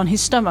crawl on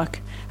his stomach,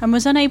 and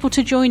was unable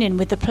to join in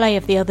with the play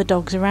of the other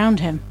dogs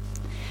around him.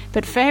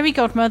 But fairy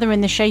godmother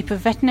in the shape of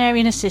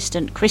veterinarian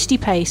assistant Christy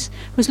Pace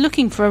was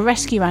looking for a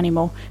rescue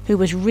animal who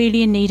was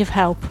really in need of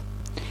help.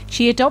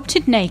 She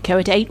adopted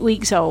Nako at 8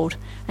 weeks old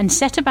and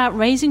set about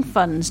raising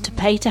funds to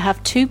pay to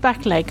have 2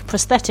 back leg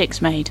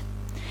prosthetics made.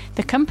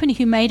 The company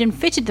who made and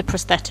fitted the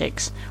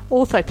prosthetics,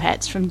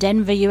 Orthopets from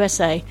Denver,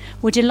 USA,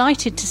 were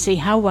delighted to see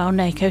how well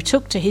Nako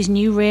took to his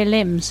new rear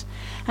limbs,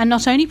 and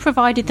not only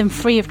provided them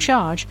free of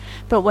charge,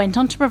 but went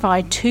on to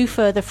provide 2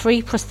 further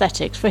free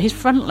prosthetics for his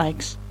front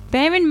legs.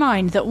 Bear in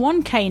mind that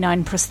one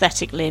canine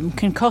prosthetic limb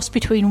can cost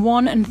between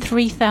 $1,000 and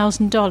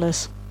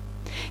 $3,000.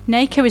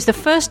 Nako is the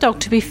first dog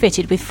to be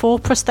fitted with 4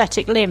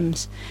 prosthetic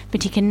limbs,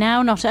 but he can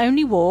now not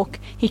only walk,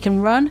 he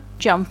can run,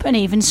 jump and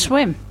even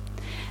swim.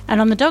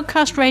 And on the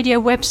Dogcast Radio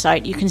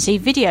website you can see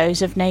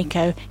videos of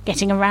Nako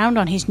getting around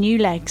on his new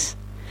legs.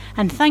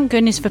 And thank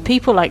goodness for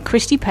people like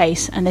Christy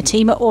Pace and the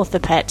team at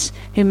Orthopets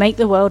who make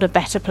the world a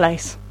better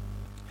place.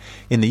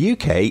 In the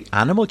UK,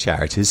 animal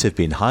charities have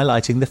been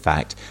highlighting the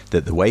fact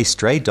that the way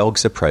stray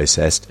dogs are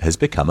processed has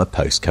become a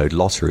postcode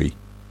lottery.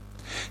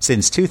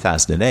 Since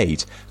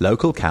 2008,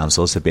 local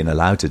councils have been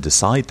allowed to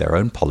decide their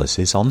own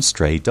policies on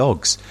stray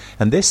dogs,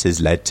 and this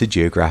has led to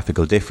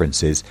geographical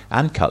differences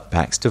and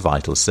cutbacks to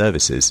vital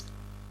services.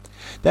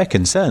 Their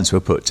concerns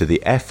were put to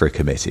the EFRA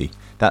Committee,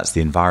 that's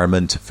the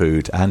Environment,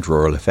 Food and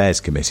Rural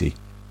Affairs Committee.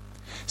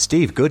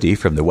 Steve Goody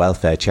from the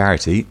welfare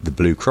charity, the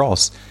Blue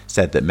Cross,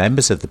 said that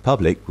members of the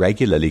public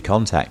regularly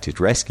contacted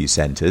rescue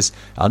centres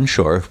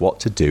unsure of what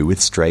to do with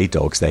stray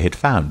dogs they had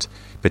found,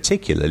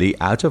 particularly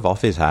out of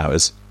office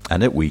hours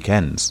and at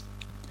weekends.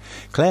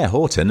 Claire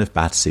Horton of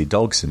Battersea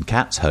Dogs and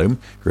Cats Home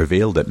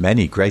revealed that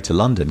many Greater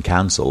London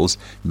councils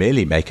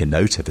merely make a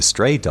note of a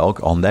stray dog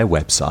on their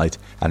website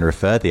and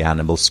refer the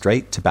animal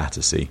straight to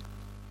Battersea.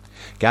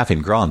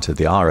 Gavin Grant of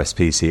the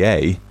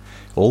RSPCA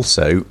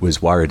also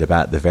was worried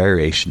about the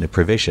variation of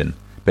provision,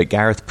 but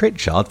Gareth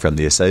Pritchard from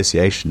the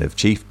Association of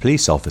Chief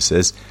Police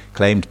Officers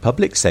claimed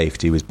public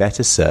safety was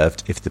better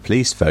served if the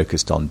police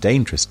focused on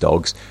dangerous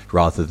dogs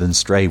rather than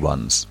stray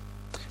ones.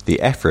 The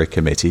EFRA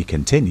committee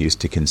continues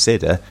to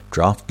consider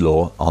draft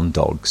law on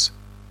dogs.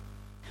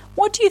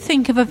 What do you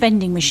think of a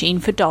vending machine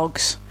for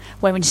dogs,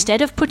 where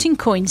instead of putting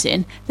coins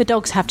in, the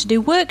dogs have to do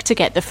work to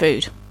get the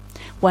food?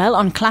 Well,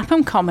 on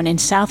Clapham Common in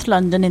South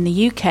London in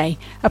the UK,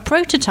 a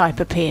prototype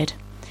appeared.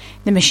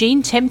 The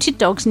machine tempted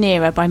dogs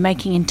nearer by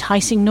making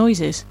enticing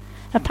noises.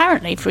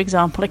 Apparently, for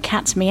example, a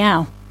cat's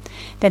meow.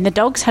 Then the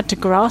dogs had to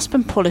grasp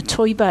and pull a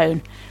toy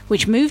bone,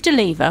 which moved a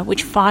lever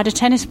which fired a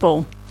tennis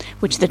ball,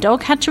 which the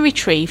dog had to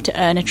retrieve to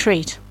earn a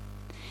treat.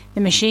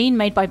 The machine,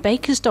 made by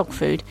Baker's Dog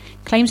Food,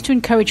 claims to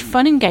encourage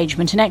fun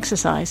engagement and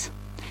exercise.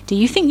 Do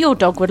you think your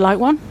dog would like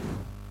one?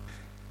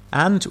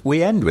 And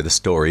we end with a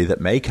story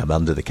that may come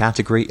under the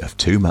category of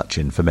too much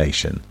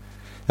information.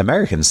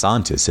 American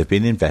scientists have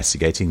been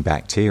investigating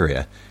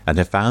bacteria and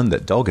have found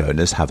that dog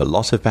owners have a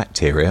lot of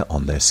bacteria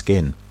on their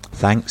skin,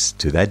 thanks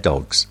to their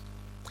dogs.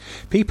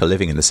 People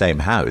living in the same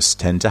house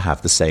tend to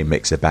have the same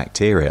mix of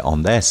bacteria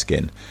on their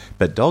skin,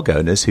 but dog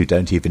owners who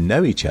don't even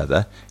know each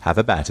other have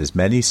about as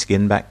many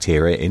skin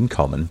bacteria in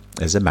common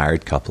as a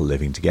married couple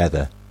living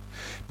together.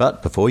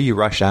 But before you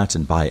rush out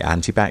and buy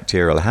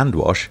antibacterial hand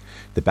wash,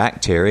 the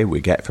bacteria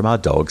we get from our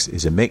dogs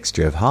is a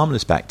mixture of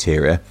harmless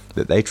bacteria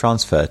that they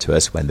transfer to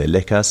us when they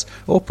lick us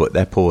or put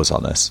their paws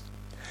on us.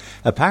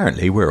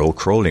 Apparently we're all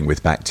crawling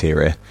with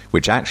bacteria,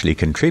 which actually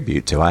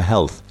contribute to our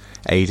health,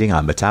 aiding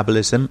our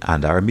metabolism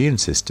and our immune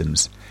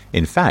systems.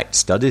 In fact,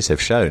 studies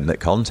have shown that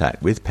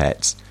contact with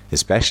pets,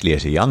 especially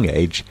at a young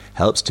age,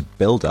 helps to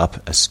build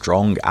up a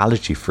strong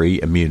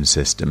allergy-free immune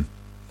system.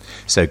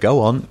 So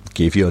go on,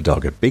 give your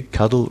dog a big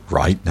cuddle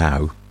right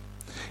now.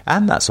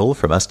 And that's all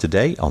from us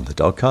today on the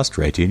Dogcast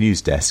Radio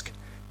News Desk.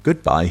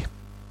 Goodbye.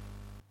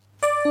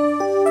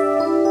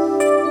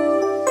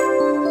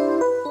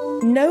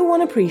 No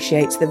one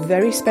appreciates the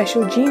very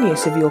special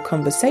genius of your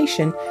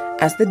conversation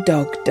as the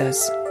dog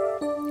does.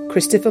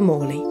 Christopher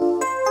Morley.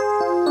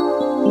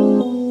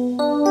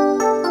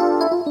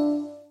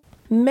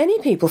 Many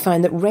people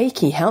find that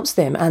Reiki helps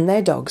them and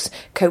their dogs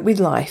cope with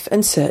life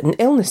and certain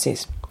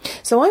illnesses.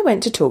 So I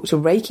went to talk to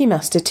Reiki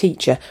master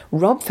teacher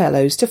Rob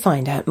Fellows to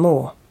find out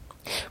more.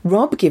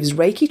 Rob gives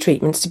Reiki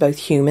treatments to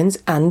both humans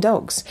and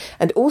dogs,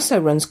 and also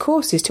runs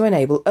courses to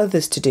enable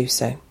others to do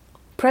so.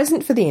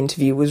 Present for the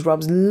interview was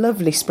Rob's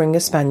lovely Springer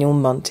Spaniel,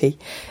 Monty.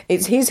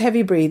 It's his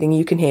heavy breathing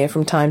you can hear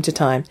from time to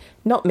time,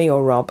 not me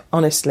or Rob,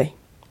 honestly.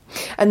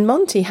 And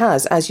Monty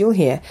has, as you'll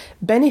hear,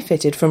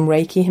 benefited from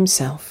Reiki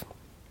himself.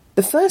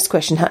 The first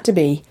question had to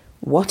be,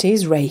 what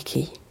is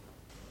Reiki?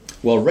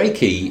 Well,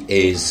 Reiki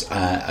is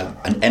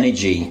an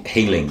energy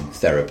healing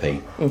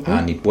therapy,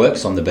 and it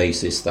works on the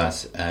basis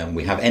that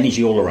we have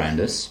energy all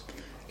around us.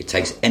 It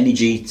takes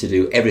energy to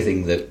do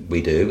everything that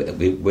we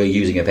do. We're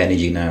using up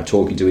energy now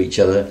talking to each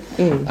other,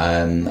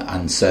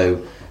 and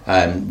so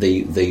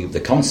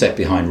the concept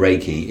behind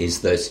Reiki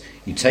is that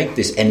you take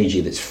this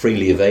energy that's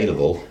freely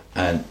available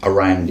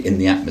around in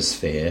the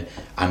atmosphere,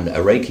 and a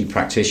Reiki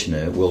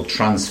practitioner will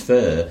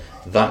transfer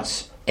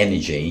that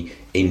energy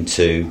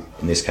into,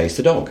 in this case,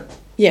 the dog.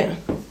 Yeah.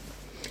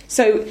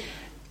 So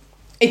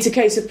it's a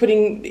case of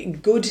putting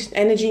good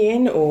energy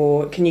in,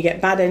 or can you get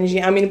bad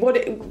energy? I mean,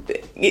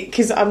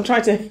 because I'm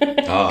trying to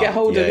get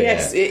hold of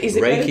yes. Yeah. Is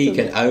it Reiki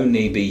can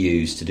only be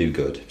used to do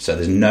good. So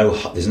there's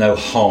no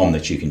harm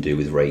that you can do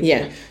with Reiki.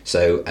 Yeah.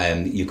 So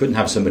you couldn't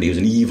have somebody who's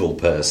an evil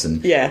person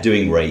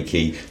doing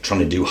Reiki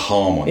trying to do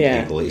harm on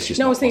people. It's just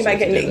I was thinking about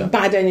getting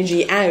bad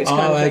energy out.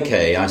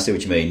 Okay, I see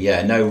what you mean.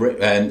 Yeah, no.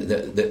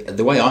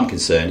 The way I'm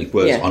concerned, it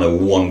works on a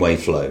one-way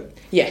flow.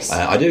 Yes,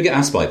 I do get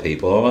asked by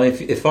people, well,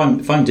 if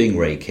I'm doing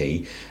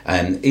Reiki,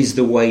 is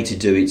the way to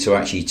do it to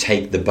actually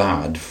take the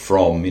bad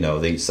from,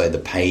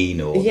 the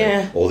pain or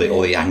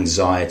the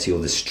anxiety or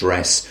the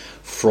stress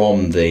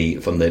from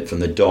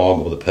the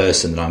dog or the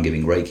person that I'm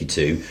giving Reiki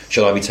to?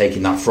 Should I be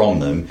taking that from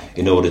them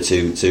in order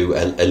to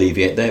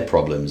alleviate their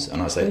problems?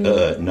 And I say,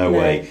 no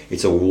way.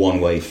 It's a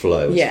one-way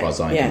flow as far as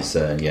I'm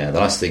concerned. Yeah, the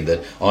last thing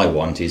that I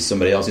want is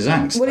somebody else's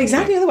angst. Well,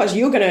 exactly. Otherwise,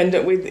 you're going to end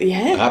up with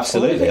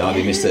absolutely. I'll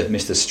be Mr.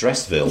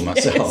 Stressville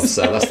myself.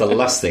 So that's the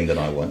last thing that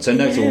I want. So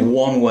no, it's a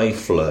one-way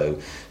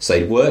flow. So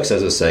it works,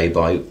 as I say,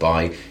 by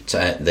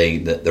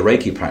the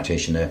Reiki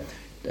practitioner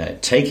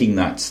taking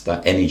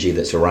that energy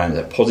that's around,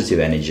 that positive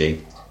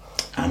energy,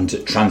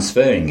 and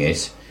transferring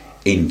it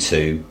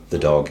into the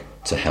dog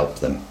to help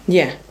them.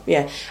 Yeah.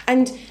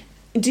 And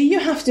do you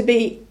have to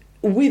be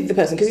with the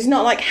person? Because it's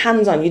not like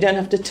hands-on. You don't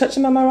have to touch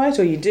them, am I right?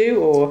 Or you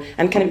do?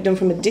 And can it be done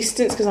from a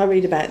distance? Because I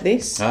read about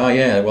this. Oh,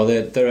 yeah. Well,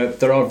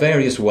 there are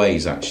various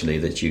ways, actually,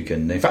 that you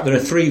can... In fact, there are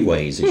 3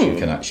 ways that you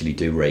can actually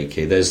do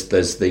Reiki.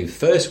 There's the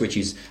first, which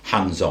is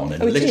hands-on.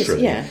 And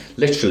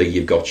literally,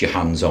 you've got your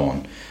hands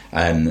on.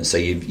 So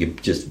you're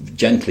just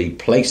gently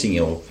placing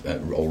or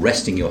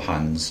resting your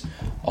hands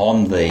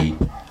on the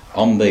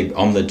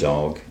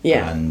dog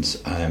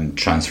and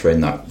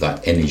transferring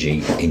that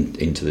energy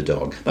into the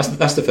dog.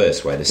 That's the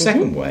first way. The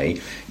second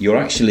way, you're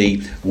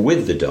actually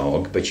with the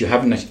dog, but you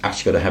haven't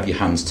actually got to have your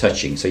hands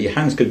touching. So your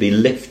hands could be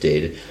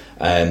lifted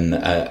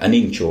an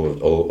inch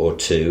or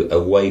 2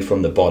 away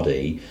from the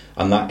body,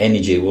 and that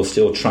energy will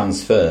still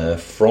transfer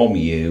from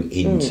you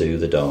into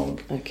the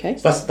dog. Okay.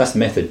 So that's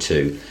method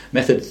 2.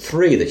 Method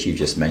 3 that you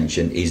just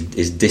mentioned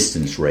is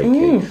distance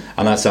Reiki,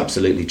 and that's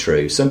absolutely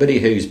true. Somebody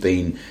who's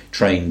been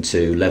trained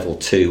to level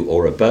 2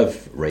 or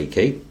above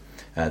Reiki,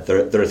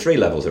 there are 3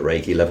 levels at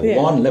Reiki: level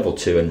 1, level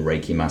 2, and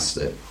Reiki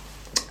Master.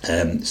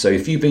 So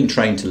if you've been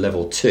trained to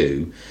level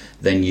 2,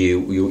 then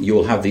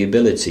you'll have the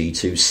ability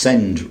to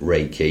send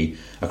Reiki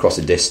across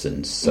a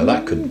distance. So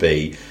that could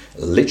be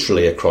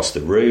literally across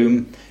the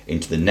room,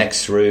 into the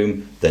next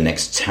room, the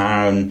next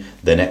town,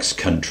 the next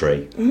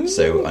country,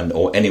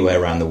 or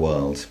anywhere around the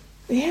world.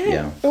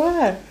 Yeah.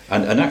 Wow.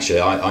 And actually,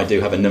 I do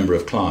have a number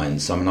of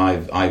clients. I mean,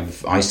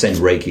 I send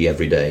Reiki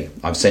every day.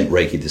 I've sent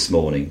Reiki this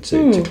morning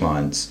to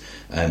clients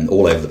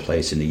all over the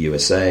place in the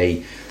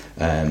USA,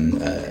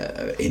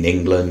 in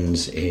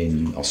England,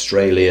 in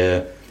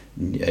Australia,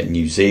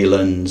 New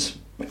Zealand,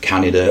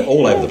 Canada,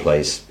 all over the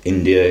place,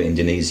 India,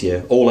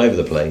 Indonesia, all over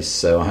the place.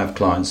 So I have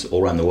clients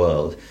all around the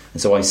world,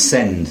 and so I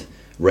send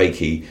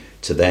Reiki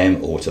to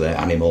them or to their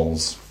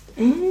animals.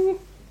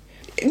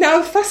 Now,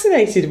 I'm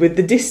fascinated with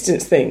the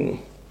distance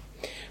thing,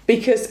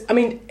 because, I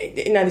mean,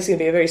 now this is going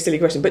to be a very silly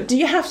question, but do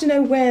you have to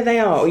know where they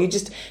are, or do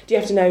you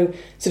have to know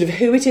sort of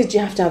who it is? Do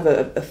you have to have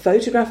a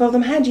photograph of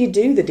them? How do you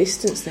do the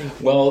distance thing?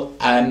 Well,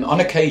 on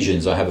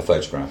occasions I have a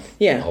photograph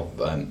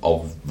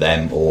of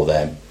them or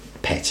their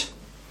pet.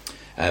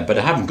 But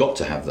I haven't got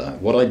to have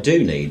that. What I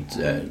do need,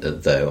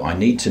 though, I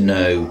need to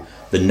know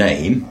the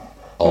name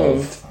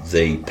of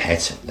the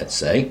pet, let's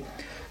say,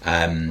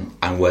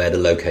 and where they're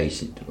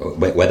located.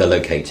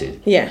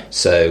 Yeah.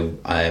 So,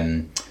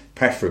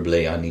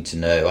 preferably, I need to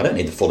know. I don't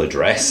need the full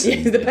address,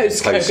 the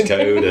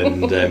postcode,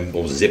 and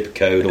or zip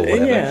code or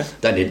whatever. Yeah.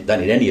 Don't need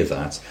any of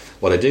that.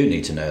 What I do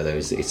need to know, though,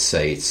 is it's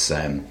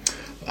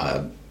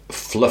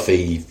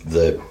Fluffy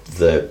the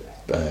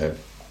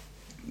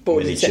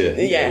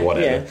miniature,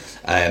 whatever,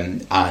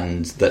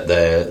 and that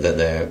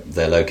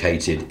they're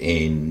located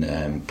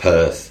in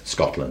Perth,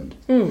 Scotland.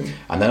 And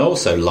I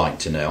also like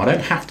to know, I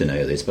don't have to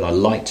know this, but I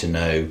like to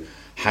know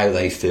how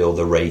they feel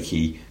the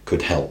Reiki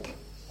could help.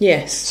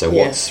 Yes. So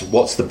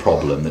what's the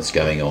problem that's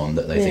going on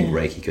that they think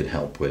Reiki could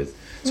help with?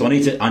 So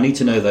I need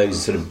to know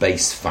those sort of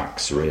base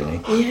facts,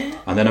 really. Yeah.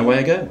 And then away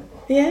I go.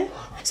 Yeah.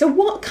 So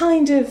what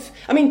kind of,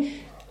 I mean,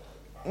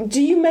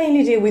 do you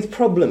mainly deal with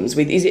problems?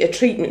 Is it a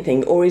treatment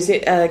thing, or is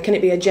it can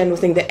it be a general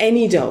thing that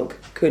any dog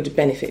could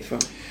benefit from?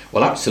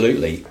 Well,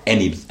 absolutely,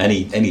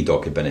 any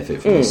dog could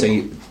benefit from it. So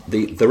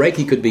the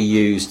Reiki could be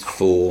used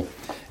for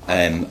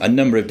a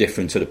number of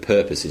different sort of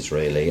purposes,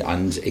 really,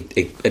 and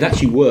it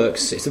actually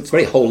works. It's a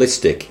very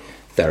holistic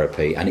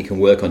therapy, and it can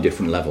work on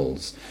different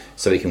levels.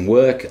 So it can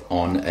work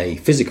on a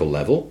physical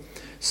level.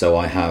 So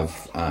I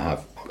have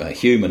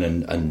human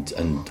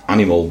and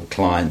animal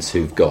clients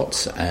who've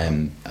got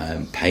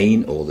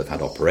pain, or they've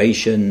had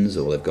operations,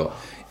 or they've got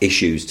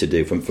issues to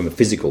do from a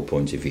physical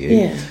point of view.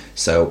 Yeah.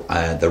 So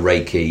the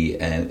Reiki,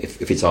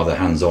 if it's either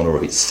hands-on or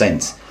if it's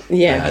sent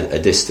at a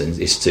distance,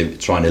 is to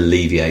try and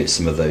alleviate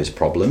some of those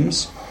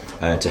problems,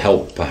 to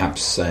help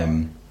perhaps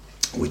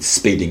with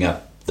speeding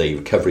up the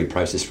recovery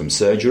process from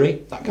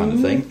surgery, that kind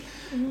of thing.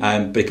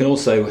 But it can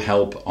also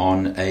help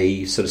on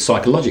a sort of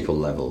psychological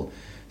level.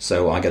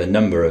 So I get a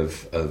number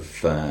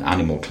of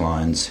animal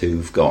clients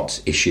who've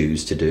got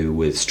issues to do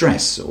with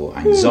stress or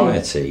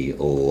anxiety,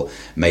 or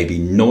maybe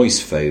noise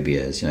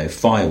phobias. You know,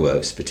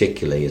 fireworks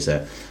particularly is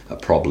a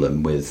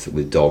problem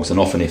with dogs, and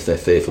often if they're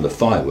fearful of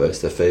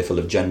fireworks, they're fearful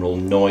of general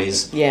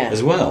noise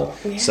as well.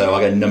 Yeah. So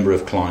I get a number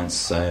of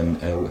clients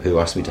who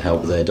ask me to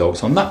help their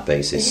dogs on that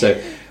basis. So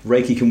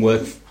Reiki can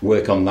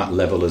work on that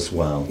level as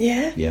well.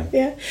 Yeah.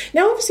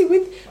 Now, obviously,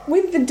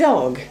 with the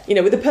dog, you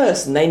know, with the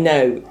person, they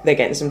know they're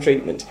getting some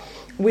treatment.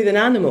 With an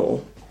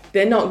animal,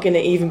 they're not going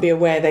to even be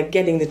aware they're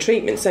getting the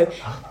treatment. So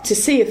to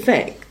see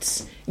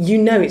effects, you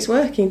know it's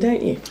working,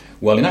 don't you?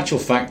 Well, in actual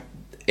fact,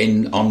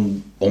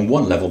 on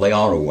one level, they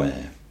are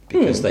aware,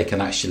 because they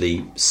can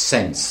actually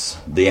sense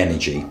the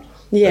energy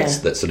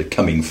that's sort of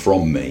coming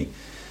from me.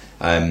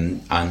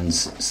 And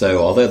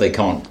so, although they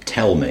can't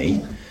tell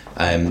me,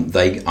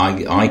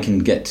 I can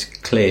get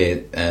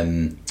clear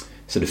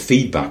sort of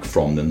feedback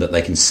from them that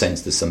they can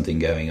sense there's something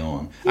going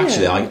on. Yeah.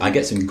 Actually, I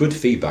get some good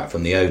feedback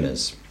from the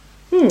owners.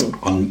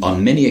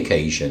 On many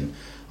occasions,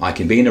 I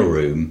can be in a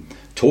room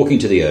talking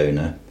to the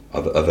owner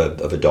of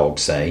a dog,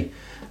 say,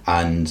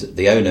 and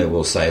the owner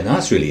will say,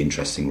 "That's really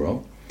interesting,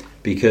 Rob,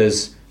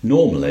 because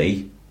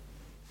normally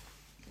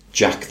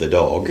Jack the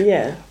dog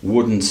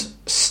wouldn't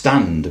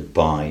stand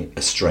by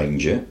a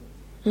stranger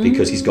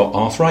because he's got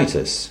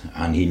arthritis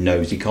and he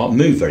knows he can't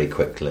move very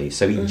quickly.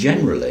 So he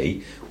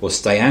generally will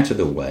stay out of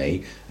the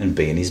way and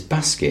be in his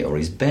basket or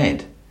his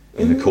bed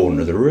in the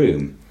corner of the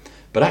room.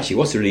 But actually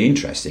what's really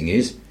interesting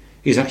is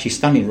he's actually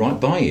standing right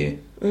by you.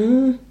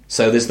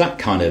 So there's that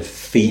kind of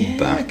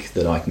feedback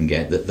that I can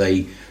get, that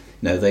they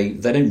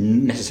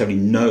don't necessarily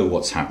know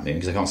what's happening,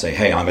 because they can't say,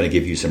 hey, I'm going to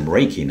give you some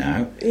Reiki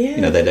now.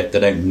 They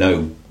don't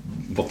know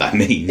what that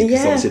means,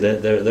 because obviously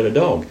they're a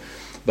dog.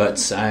 But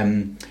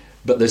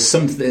there's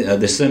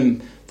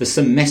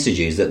some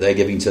messages that they're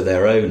giving to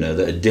their owner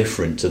that are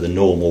different to the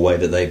normal way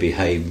that they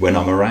behave when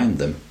I'm around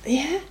them.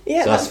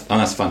 So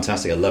that's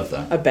fantastic. I love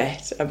that. I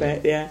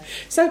bet, yeah.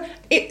 So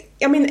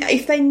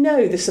if they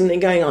know there's something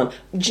going on,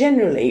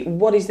 generally,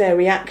 what is their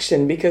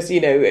reaction? Because,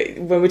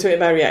 when we're talking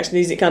about reaction,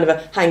 is it kind of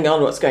a hang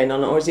on, what's going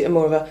on, or is it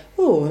more of a,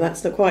 oh,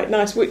 that's not quite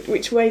nice?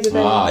 Which way do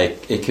they?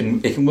 It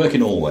can work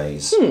in all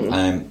ways.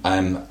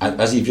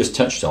 As you've just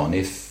touched on,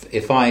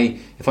 if I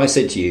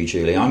said to you,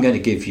 Julie, I'm going to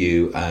give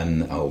you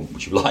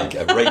would you like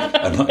a Reiki?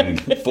 I'm not going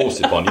to force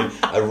it upon you.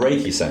 A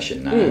Reiki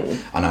session now,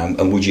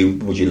 and would you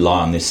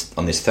lie on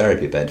this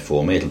therapy bed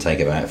for me? It'll take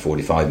about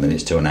 45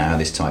 minutes to an hour,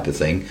 this type of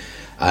thing.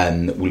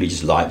 And will you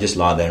just lie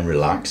there and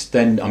relax?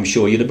 Then I'm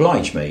sure you'd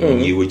oblige me,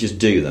 and you would just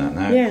do that.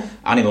 Now,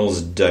 animals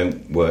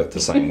don't work the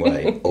same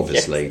way,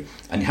 obviously,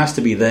 and it has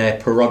to be their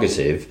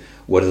prerogative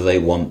whether they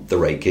want the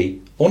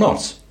Reiki or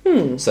not.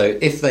 So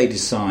if they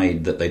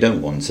decide that they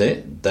don't want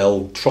it,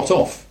 they'll trot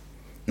off.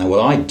 Now, what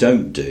I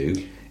don't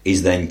do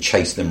is then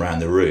chase them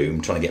around the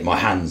room trying to get my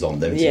hands on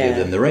them to give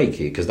them the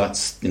Reiki, because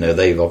that's,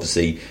 they've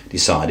obviously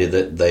decided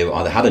that they've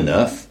either had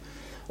enough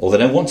or they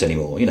don't want any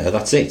more.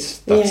 That's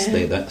it. That's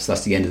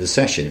the end of the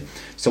session.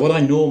 So what I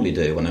normally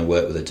do when I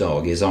work with a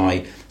dog is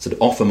I sort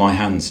of offer my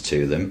hands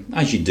to them,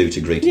 as you do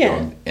to greet a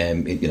dog,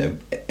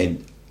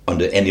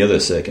 under any other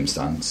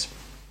circumstance.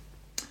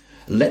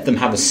 Let them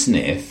have a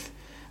sniff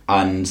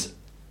and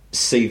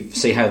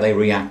see how they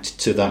react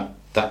to that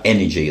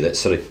energy that's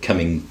sort of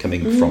coming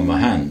from my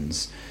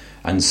hands.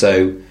 And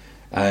so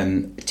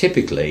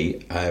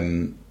typically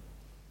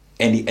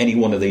any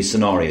one of these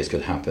scenarios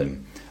could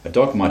happen. A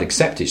dog might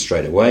accept it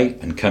straight away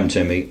and come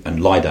to me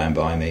and lie down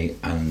by me,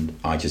 and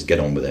I just get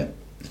on with it.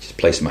 I just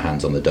place my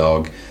hands on the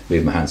dog,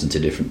 move my hands into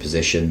different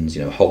positions,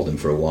 hold them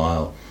for a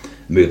while,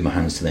 move my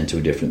hands to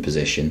a different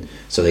position,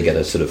 so they get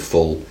a sort of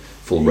full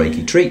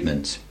Reiki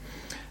treatment.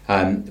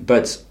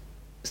 But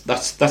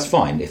that's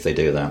fine if they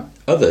do that.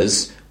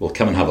 Others will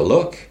come and have a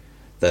look.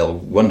 They'll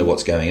wonder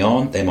what's going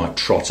on. They might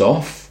trot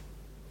off.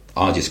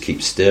 I'll just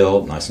keep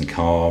still, nice and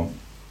calm,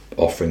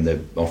 offering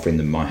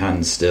them my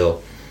hands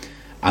still.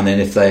 And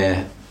then if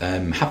they're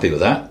happy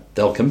with that,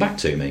 they'll come back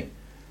to me.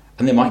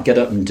 And they might get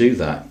up and do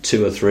that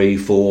 2 or 3,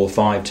 4,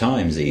 5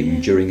 times even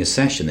during a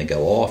session. They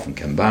go off and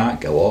come back,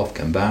 go off,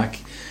 come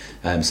back.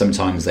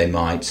 Sometimes they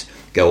might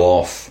go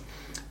off,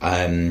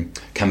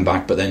 come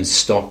back, but then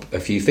stop a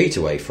few feet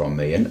away from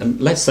me. And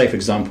let's say, for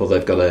example,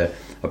 they've got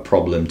a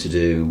problem to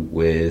do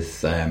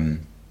with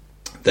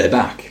their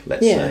back,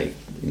 let's say.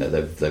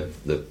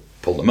 They've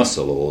pulled a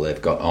muscle, or they've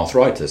got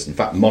arthritis. In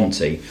fact,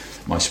 Monty,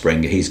 my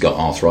Springer, he's got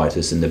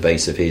arthritis in the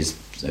base of his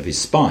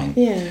spine.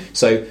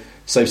 So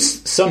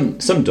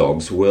some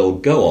dogs will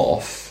go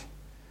off,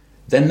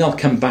 then they'll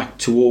come back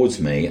towards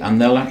me, and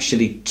they'll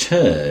actually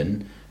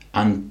turn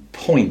and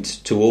point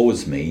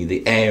towards me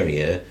the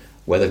area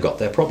where they've got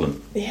their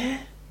problem.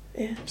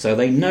 So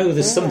they know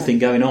there's something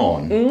going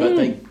on,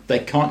 but they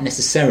can't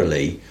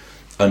necessarily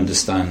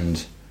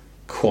understand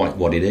quite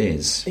what it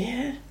is.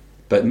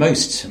 But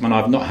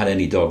I've not had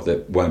any dog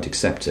that won't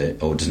accept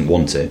it or doesn't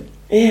want it.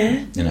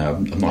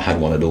 I've not had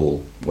one at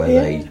all where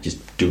they just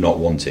do not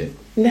want it.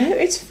 No,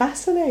 it's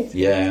fascinating.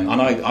 Yeah,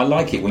 and I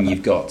like it when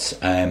you've got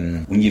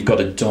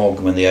a dog,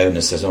 when the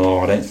owner says, "Oh,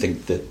 I don't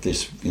think that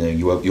this,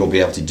 you'll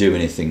be able to do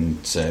anything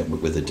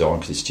with the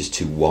dog because it's just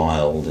too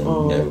wild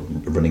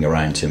and running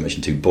around too much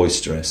and too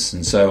boisterous."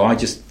 And so I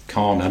just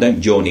calm. I don't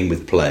join in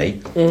with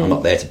play. I'm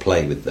not there to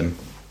play with them.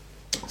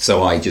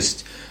 So I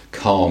just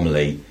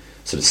calmly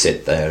sort of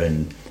sit there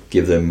and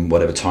give them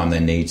whatever time they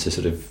need to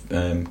sort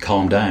of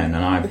calm down.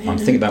 And I'm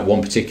thinking about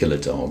one particular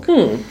dog.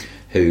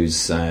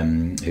 Who's a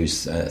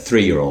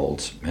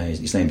 3-year-old?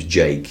 His name's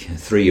Jake, a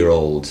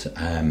 3-year-old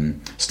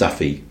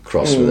Staffy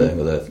cross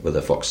with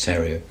a fox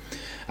terrier,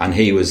 and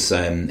he was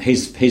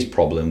his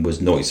problem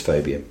was noise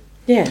phobia.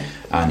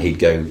 And he'd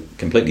go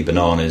completely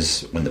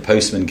bananas when the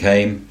postman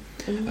came.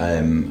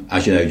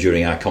 As you know,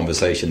 during our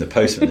conversation, the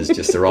postman has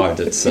just arrived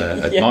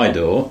at my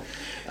door,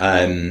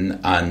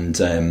 and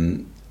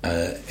in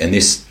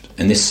this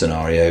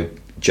scenario,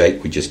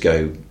 Jake would just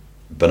go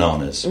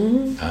bananas,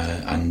 and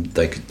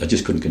I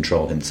just couldn't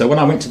control him. So when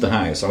I went to the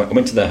house, I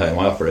went to their home.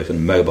 I offer a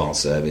mobile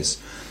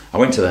service. I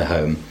went to their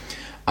home,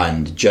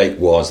 and Jake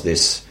was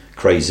this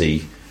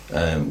crazy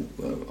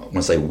when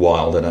I say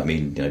wild, I don't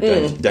mean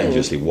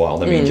dangerously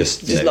wild. I mean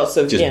just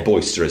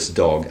boisterous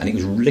dog, and it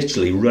was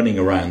literally running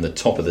around the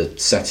top of the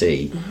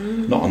settee,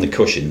 not on the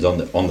cushions, on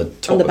the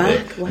top of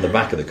it, on the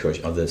back of the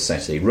cushion of the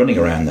settee, running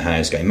around the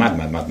house, going mad.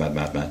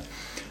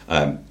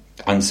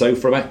 And so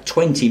for about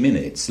 20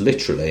 minutes,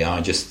 literally, I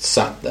just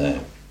sat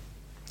there,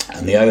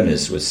 and the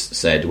owners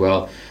said,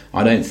 "Well,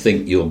 I don't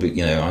think you'll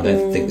be, I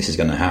don't think this is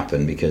going to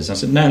happen," because I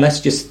said, "No, let's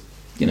just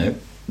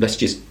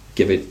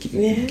give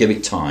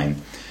it time."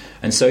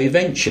 And so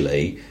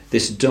eventually,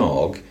 this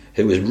dog,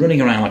 who was running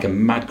around like a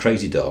mad,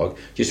 crazy dog,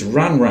 just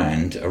ran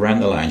round around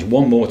the lounge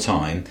one more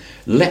time,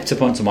 leapt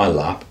up onto my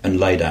lap and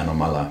lay down on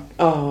my lap.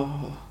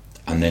 Oh.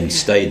 And then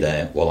stayed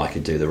there while I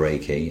could do the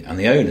Reiki. And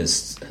the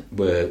owners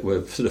were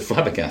sort of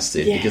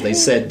flabbergasted because they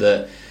said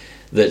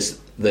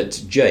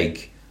that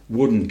Jake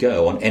wouldn't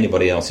go on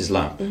anybody else's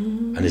lap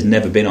and has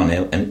never been on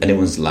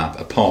anyone's lap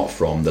apart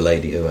from the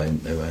lady who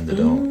owned the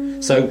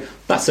dog. So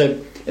that's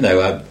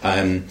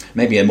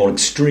maybe a more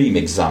extreme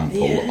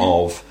example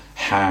of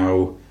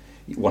how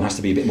one has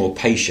to be a bit more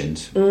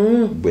patient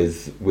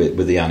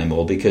with the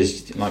animal,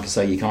 because, like I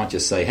say, you can't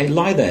just say, "Hey,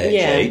 lie there,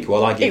 Jake,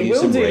 while I give you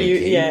some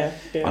Reiki."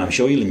 And I'm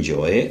sure you'll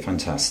enjoy it.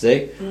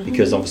 Fantastic,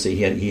 because obviously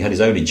he had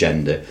his own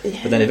agenda.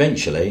 But then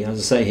eventually, as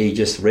I say, he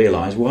just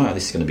realised, "Wow,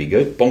 this is going to be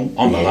good." Boom,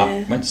 on my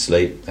lap, went to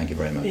sleep. Thank you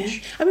very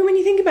much. I mean, when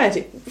you think about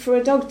it, for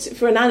a dog,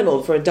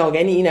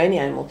 any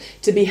animal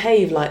to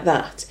behave like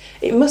that,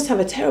 it must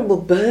have a terrible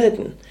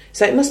burden.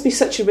 So it must be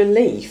such a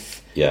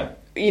relief. Yeah.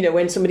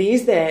 When somebody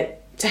is there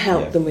to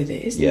help them with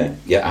it, isn't it?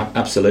 Yeah,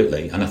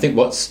 absolutely. And I think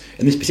what's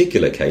in this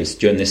particular case,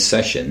 during this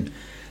session,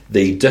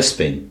 the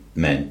dustbin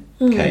men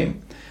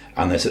came,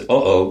 and they said,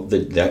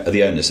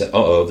 the owner said,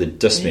 the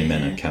dustbin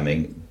men are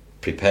coming,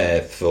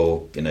 prepare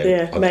for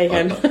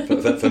mayhem.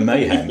 For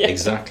mayhem.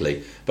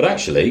 Exactly. But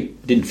actually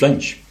didn't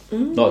flinch,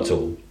 not at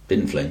all,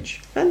 didn't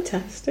flinch.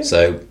 Fantastic.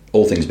 So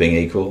all things being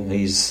equal,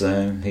 he's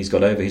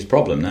got over his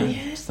problem now.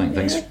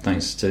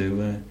 Thanks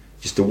to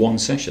just the one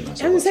session.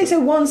 That's I was going to say,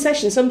 so one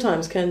session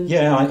sometimes can...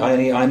 Yeah,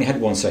 I only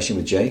had one session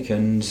with Jake,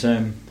 and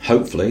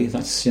hopefully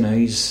that's,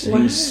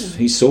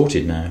 he's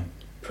sorted now.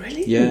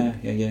 Brilliant.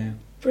 Yeah.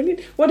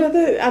 Brilliant. What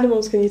other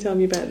animals can you tell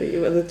me about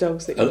other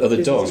dogs?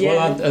 Other dogs?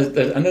 Yeah. Well,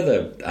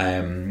 another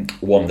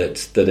one that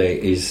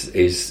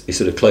is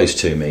sort of close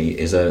to me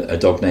is a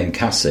dog named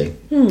Cassie,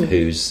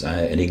 who's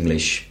an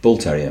English bull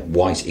terrier,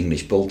 white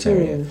English bull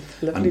terrier.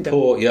 Lovely and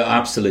dog.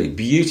 Absolutely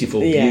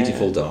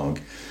beautiful dog.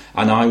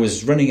 And I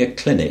was running a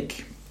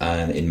clinic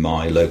in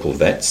my local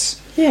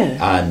vets,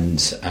 and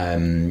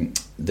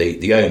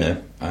the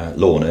owner,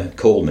 Lorna,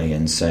 called me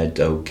and said,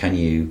 "Oh, can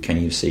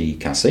you see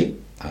Cassie?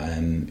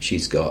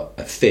 She's got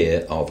a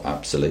fear of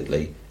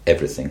absolutely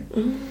everything."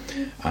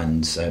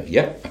 And so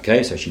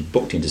she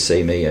booked in to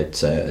see me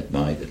at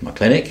my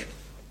clinic,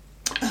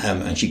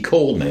 and she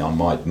called me on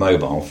my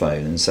mobile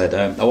phone and said,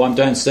 "I'm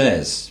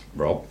downstairs,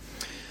 Rob.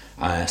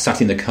 I sat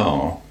in the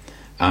car,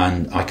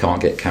 and I can't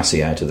get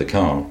Cassie out of the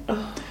car."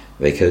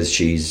 Because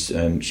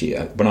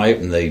when I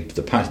open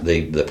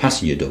the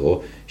passenger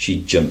door,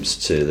 she jumps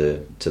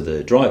to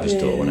the driver's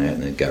door. When I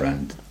open it, go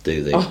around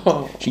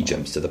she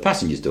jumps to the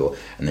passenger's door,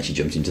 and then she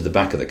jumps into the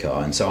back of the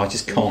car, and so I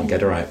just can't get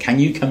her out. Can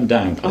you come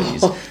down,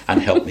 please,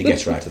 and help me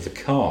get her out of the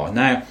car?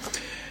 Now,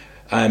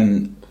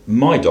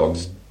 my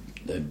dogs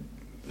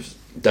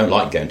don't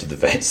like going to the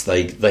vets.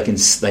 They got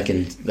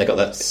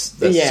that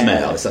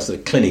smell. It's that sort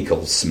of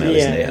clinical smell,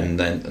 isn't it?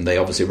 And they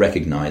obviously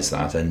recognise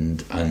that,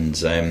 and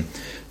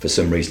for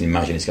some reason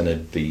imagine it's going to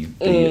be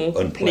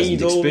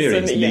unpleasant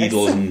experience,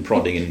 needles and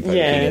prodding and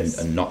poking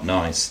and not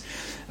nice.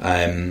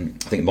 I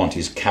think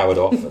Monty's cowered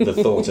off at the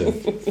thought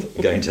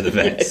of going to the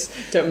vets.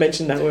 Don't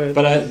mention that word.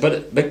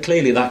 But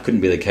clearly that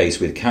couldn't be the case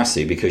with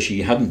Cassie, because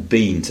she hadn't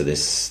been to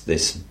this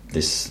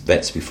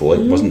vets before.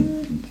 It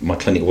wasn't, my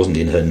clinic wasn't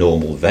in her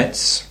normal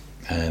vets.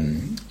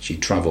 She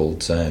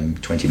travelled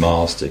 20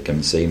 miles to come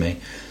and see me.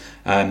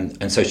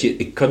 And so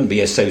it couldn't be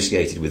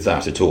associated with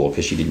that at all,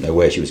 because she didn't know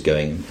where she was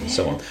going and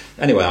so on.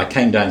 Anyway, I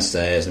came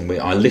downstairs and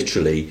I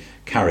literally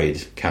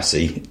carried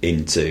Cassie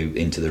into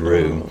the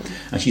room,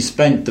 and she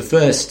spent the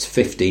first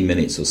 15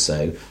 minutes or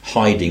so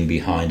hiding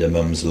behind her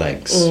mum's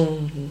legs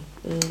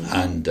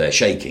and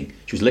shaking.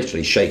 She was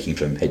literally shaking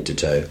from head to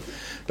toe.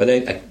 But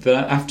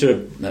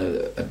after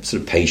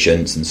sort of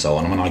patience and so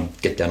on, I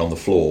get down on the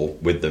floor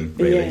with them,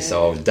 really.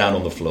 So I was down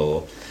on the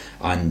floor,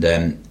 and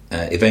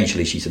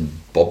eventually she sort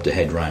of bobbed her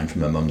head round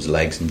from her mum's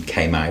legs and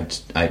came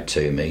out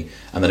to me,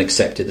 and then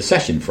accepted the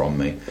session from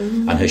me.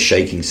 And her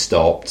shaking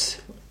stopped.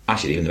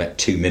 Actually, in about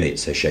 2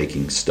 minutes, her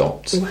shaking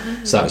stopped. Wow.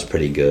 So that was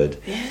pretty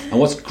good. Yeah. And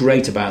what's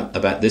great about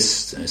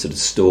this sort of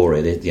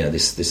story,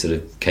 this sort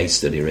of case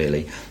study,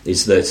 really,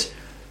 is that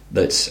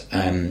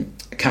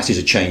Cassie's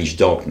a changed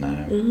dog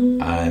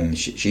now.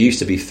 She used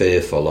to be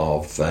fearful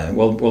of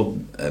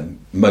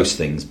most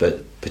things,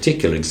 but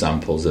particular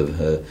examples of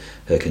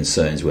her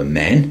concerns were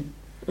men,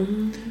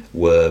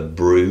 were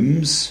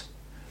brooms,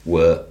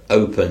 were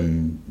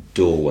open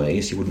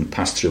doorways. You wouldn't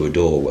pass through a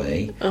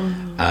doorway,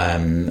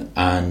 and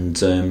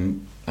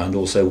and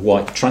also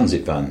white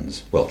transit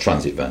vans. Well,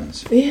 transit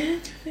vans. Yeah.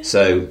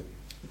 So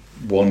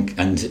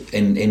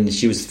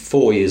she was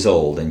 4 years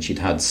old, and she'd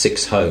had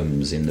 6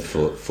 homes in the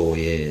 4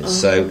 years. Oh.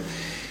 So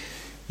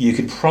you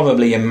could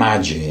probably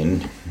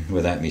imagine,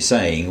 without me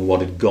saying,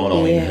 what had gone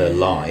on in her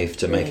life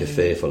to make her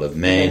fearful of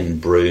men,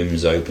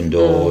 brooms, open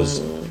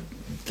doors,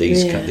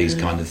 these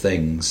kind of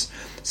things.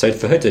 So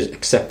for her to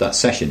accept that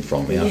session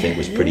from me, I think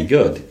was pretty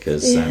good,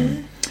 because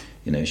men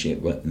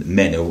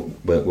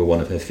were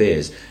one of her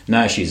fears.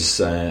 Now she's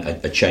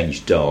a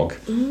changed dog.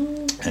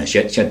 She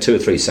had 2 or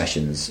 3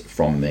 sessions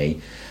from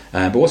me.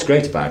 But what's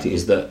great about it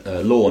is that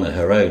Lorna,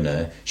 her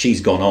owner,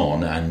 she's gone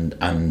on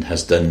and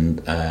has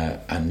done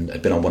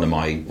and been on one of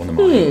my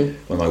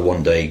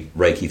 1-day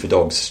Reiki for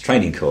Dogs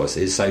training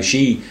courses. So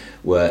she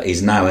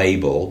is now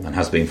able, and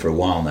has been for a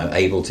while now,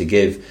 able to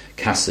give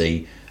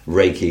Cassie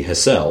Reiki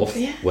herself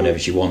whenever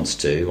she wants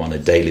to, on a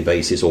daily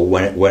basis, or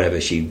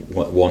wherever she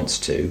wants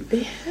to.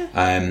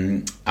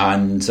 And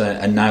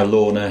now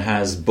Lorna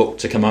has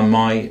booked to come on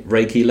my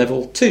Reiki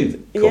Level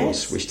 2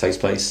 course, which takes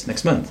place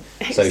next month.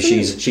 Excellent.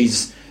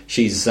 So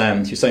she's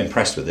so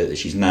impressed with it that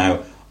she's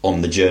now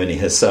on the journey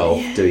herself,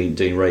 doing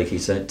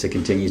Reiki to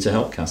continue to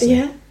help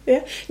Cassie.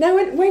 Yeah. Now,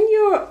 when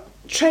you're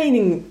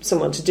training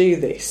someone to do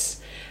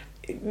this,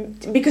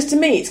 because to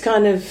me it's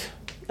kind of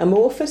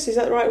amorphous, is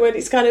that the right word?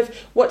 It's kind of,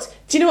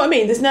 do you know what I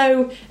mean?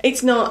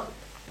 It's not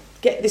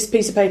get this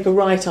piece of paper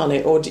right on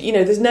it, or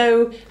there's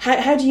no,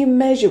 how do you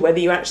measure whether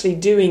you're actually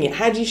doing it?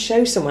 How do you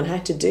show someone how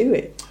to do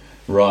it?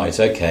 Right,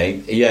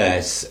 okay.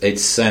 Yes,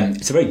 it's a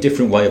very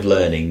different way of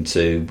learning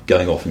to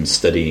going off and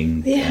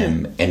studying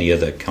any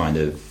other kind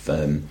of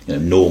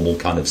normal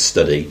kind of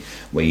study,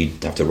 where you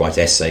have to write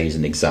essays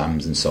and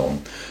exams and so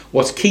on.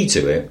 What's key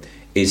to it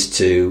is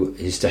to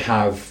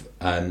have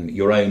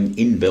your own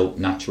inbuilt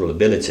natural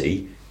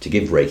ability to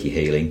give Reiki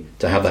healing,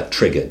 to have that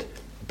triggered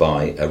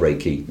by a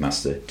Reiki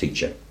master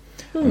teacher.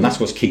 And that's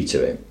what's key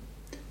to it.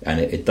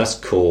 And that's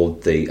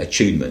called the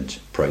attunement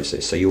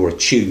process. So you're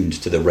attuned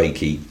to the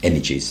Reiki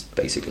energies,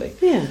 basically.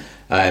 Yeah.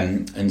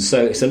 And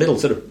so it's a little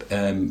sort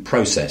of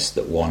process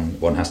that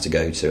one has to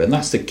go to, and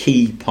that's the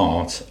key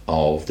part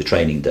of the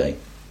training day.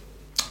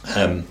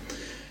 And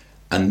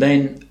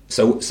then,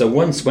 so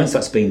once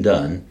that's been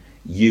done,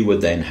 you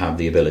would then have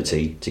the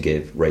ability to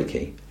give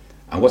Reiki.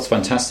 And what's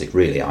fantastic,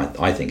 really,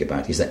 I think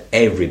about, is that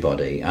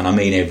everybody, and I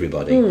mean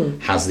everybody,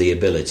 has the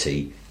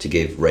ability to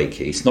give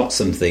Reiki. It's not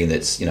something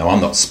that's,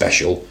 I'm not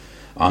special.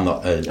 I'm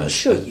not. I'm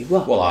sure you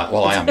are. Well,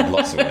 I am in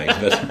lots of ways,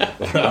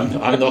 but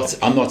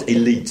I'm not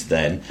elite.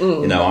 Then,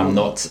 I'm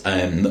not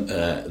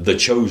the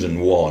chosen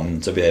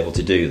one to be able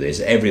to do this.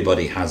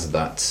 Everybody has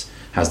that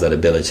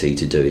ability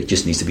to do it. It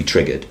just needs to be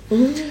triggered,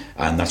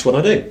 and that's what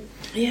I do.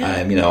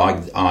 Yeah.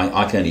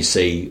 I can only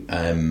see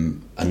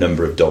a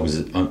number of dogs.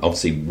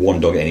 Obviously, one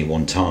dog at any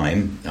one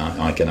time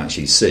I can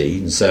actually see,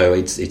 and so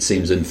it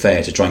seems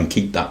unfair to try and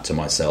keep that to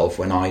myself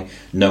when I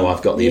know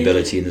I've got the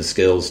ability and the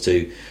skills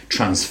to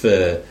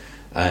transfer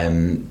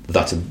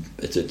that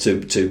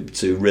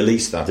to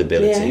release that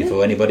ability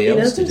for anybody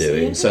else to do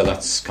it. And so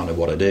that's kind of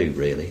what I do.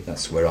 Really,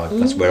 that's where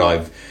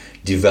I've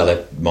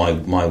developed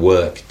my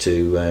work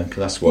to. 'Cause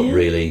that's what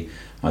really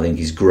I think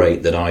is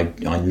great, that I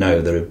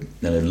know there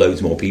are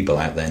loads more people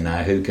out there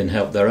now who can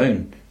help their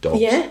own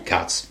dogs,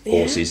 cats,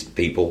 horses,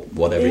 people,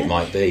 whatever it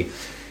might be.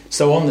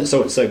 So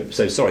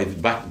sorry,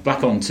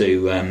 back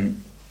onto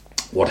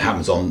what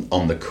happens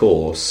on the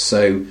course.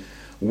 So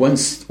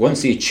once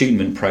the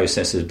attunement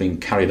process has been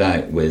carried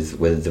out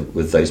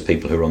with those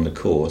people who are on the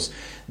course,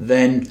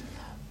 then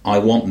I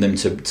want them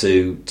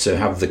to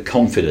have the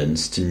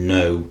confidence to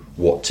know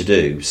what to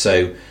do.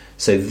 So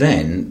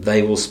then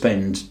they will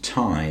spend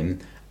time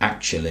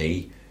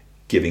actually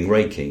giving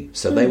Reiki.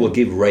 So they will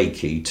give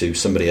Reiki to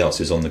somebody else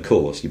who's on the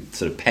course. You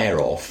sort of pair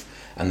off,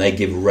 and they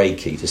give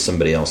Reiki to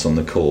somebody else on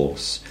the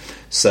course,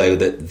 so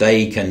that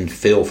they can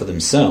feel for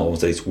themselves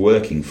that it's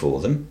working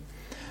for them,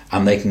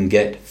 and they can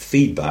get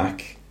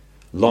feedback,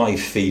 live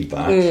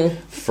feedback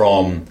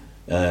from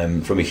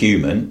a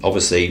human.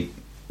 Obviously,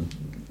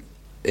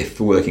 if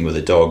we're working with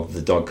a dog,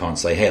 the dog can't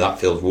say, "Hey, that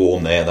feels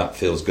warm there. That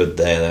feels good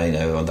there."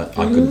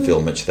 I couldn't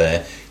feel much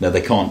there.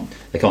 They can't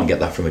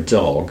get that from a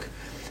dog.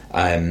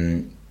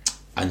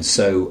 And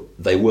so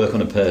they work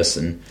on a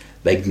person,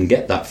 they can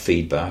get that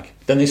feedback,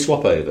 then they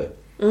swap over.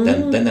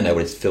 Then they know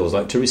what it feels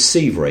like to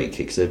receive Reiki,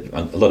 because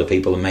a lot of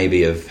people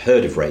maybe have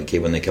heard of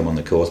Reiki when they come on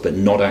the course, but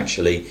not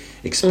actually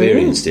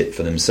experienced it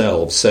for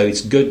themselves. So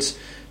it's good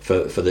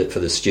for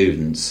the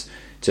students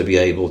to be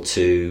able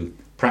to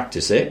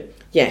practice it,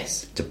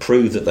 to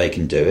prove that they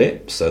can do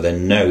it, so they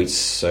know it's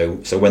so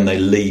when they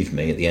leave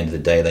me at the end of the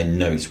day, they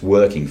know it's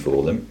working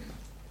for them.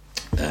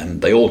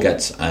 They all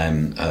get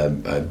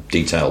a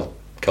detailed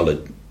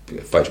coloured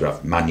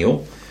photograph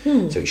manual,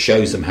 so it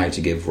shows them how to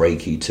give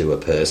Reiki to a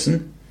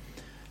person,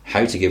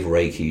 how to give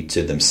Reiki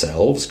to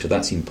themselves, because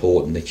that's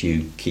important that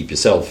you keep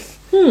yourself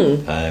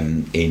in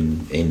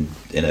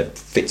a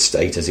fit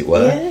state, as it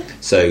were. Yeah.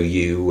 So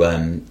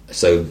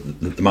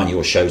the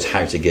manual shows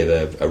how to give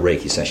a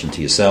Reiki session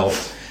to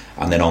yourself,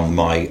 And then on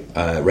my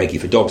Reiki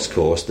for Dogs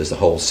course, there's a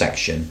whole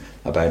section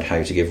about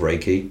how to give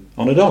Reiki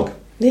on a dog,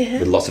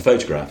 with lots of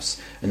photographs.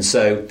 And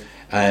so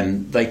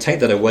they take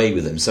that away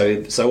with them.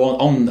 So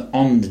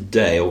on the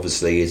day,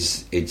 obviously,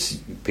 it's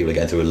people are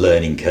going through a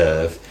learning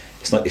curve.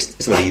 It's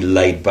a very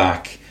laid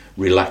back,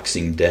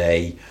 relaxing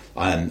day.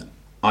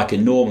 I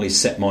can normally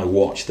set my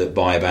watch that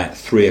by about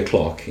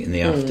 3:00 in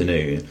the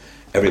afternoon,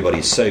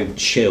 everybody's so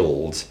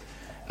chilled.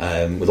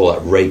 With all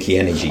that Reiki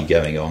energy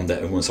going on, that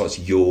everyone starts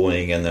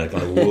yawning and they're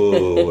kind of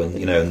whoa, and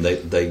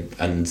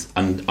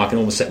and I can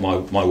almost set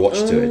my watch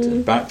to it at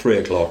about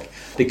 3:00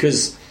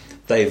 because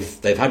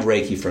they've had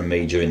Reiki from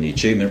me during the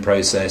attunement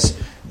process.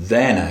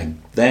 They're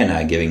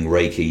now giving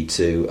Reiki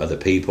to other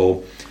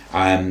people,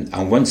 and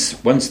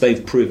once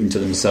they've proven to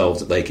themselves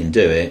that they can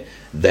do it,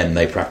 then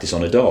they practice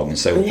on a dog, and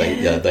so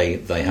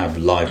they have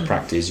live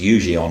practice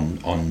usually on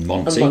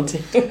Monty,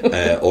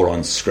 or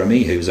on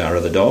Scrummy, who's our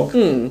other dog.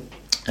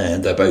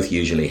 They're both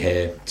usually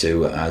here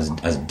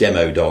as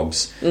demo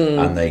dogs,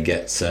 and they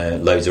get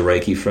loads of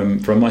Reiki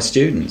from my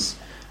students,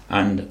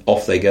 and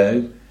off they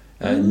go,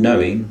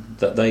 knowing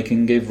that they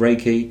can give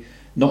Reiki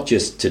not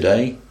just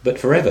today but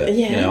forever.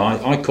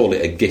 I call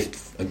it a gift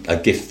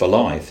for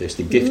life. It's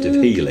the gift of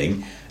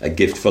healing, a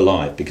gift for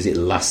life, because it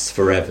lasts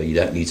forever. You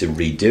don't need to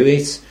redo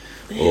it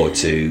or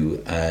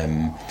to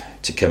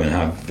come and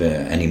have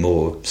any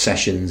more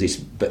sessions. It's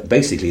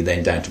basically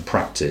then down to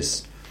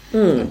practice.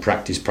 And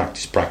practice.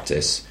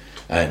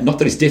 Not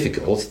that it's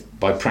difficult.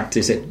 By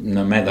practice,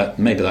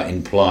 maybe that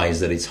implies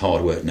that it's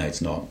hard work. No,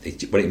 it's not.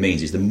 What it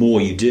means is the more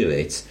you do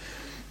it,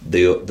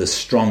 the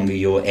stronger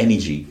your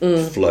energy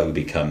flow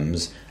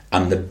becomes,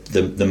 and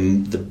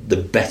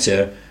the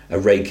better a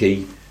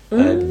Reiki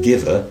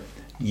giver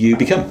you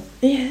become.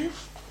 Yeah,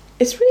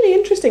 it's really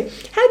interesting.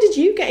 How did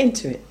you get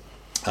into it?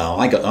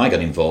 I got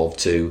involved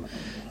to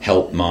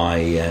help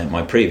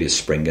my previous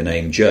Springer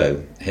named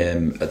Joe.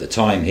 At the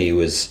time, he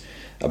was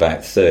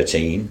about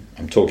 13.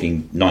 I'm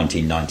talking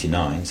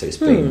 1999, so it's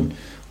been,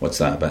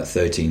 about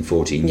 13,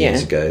 14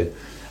 years ago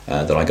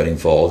that I got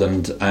involved.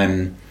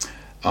 And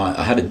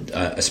I had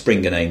a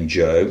Springer named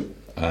Joe.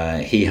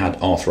 He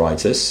had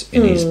arthritis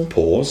in his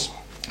paws.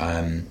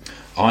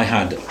 I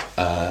had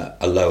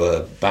a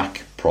lower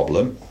back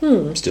problem,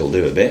 still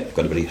do a bit. I've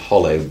got a really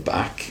hollow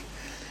back.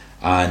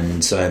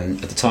 And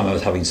at the time I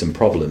was having some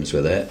problems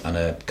with it, and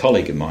a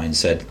colleague of mine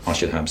said I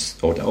should have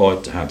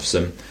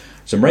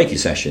some Reiki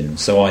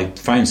sessions. So I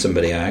found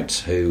somebody out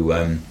who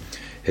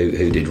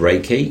did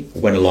Reiki,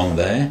 went along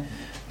there,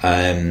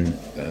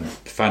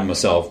 found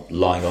myself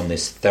lying on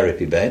this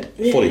therapy bed,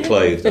 fully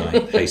clothed. I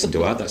hasten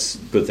to add, that's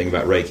the good thing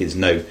about Reiki. There's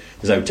no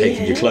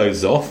taking your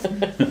clothes off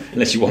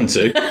unless you want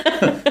to.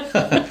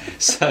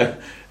 So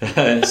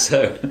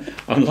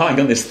I'm lying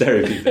on this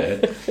therapy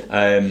bed,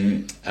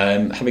 having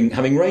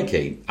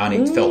Reiki, and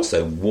it felt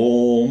so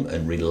warm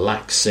and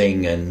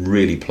relaxing and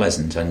really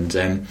pleasant.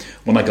 And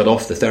when I got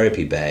off the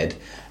therapy bed,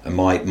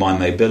 my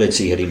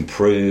mobility had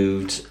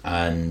improved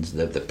and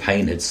the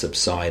pain had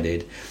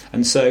subsided.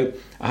 And so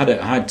I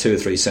had 2 or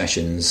 3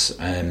 sessions,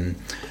 and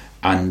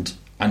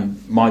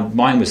my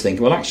mind was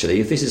thinking, well, actually,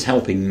 if this is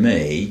helping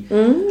me,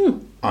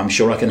 I'm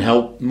sure I can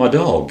help my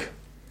dog.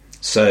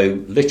 So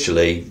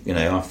literally,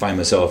 I found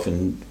myself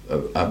in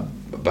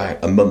about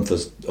a month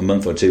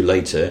or 2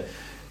 later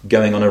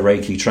going on a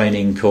Reiki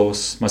training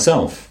course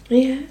myself.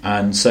 Yeah.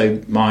 And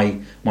so my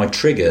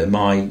trigger,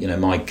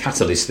 my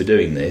catalyst for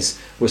doing this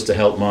was to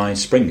help my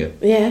Springer.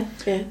 Yeah.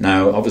 Yeah.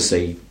 Now,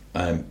 obviously,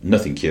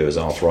 nothing cures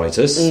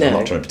arthritis. No. I'm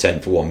not trying to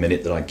pretend for 1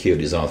 minute that I cured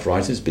his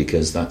arthritis,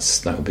 because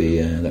that would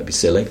be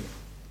silly.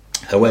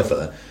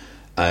 However,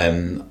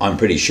 I'm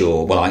pretty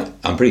sure. Well,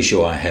 I'm pretty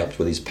sure I helped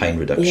with his pain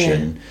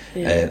reduction,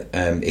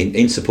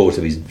 in support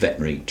of his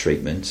veterinary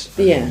treatment.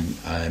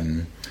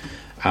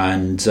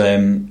 And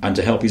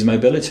to help his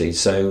mobility.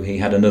 So he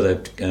had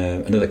another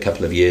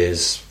couple of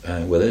years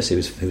with us. He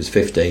was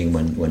 15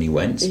 when he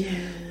went,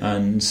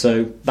 and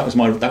so that was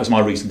my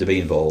reason to be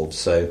involved.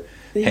 So.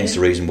 Yeah. Hence the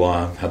reason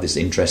why I have this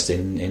interest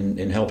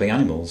in helping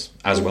animals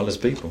as well as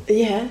people.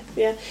 Yeah,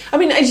 yeah. I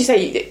mean, as you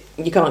say,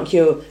 you can't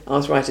cure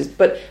arthritis,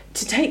 but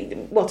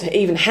to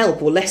even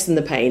help or lessen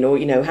the pain, or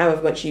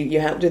however much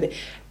you help with it,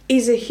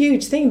 is a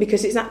huge thing,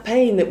 because it's that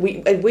pain that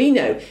we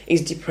know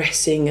is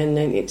depressing, and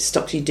it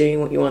stops you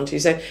doing what you want to.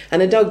 So,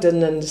 and a dog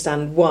doesn't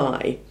understand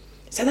why.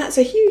 So that's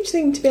a huge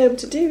thing to be able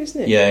to do,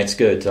 isn't it? Yeah, it's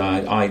good.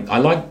 I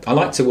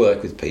like to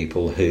work with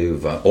people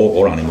who've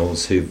or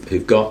animals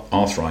who've got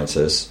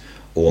arthritis,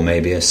 or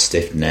maybe a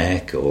stiff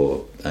neck,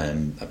 or a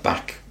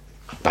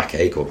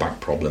backache or back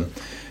problem,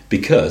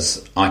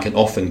 because I can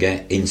often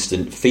get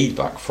instant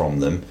feedback from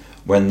them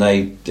when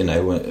they,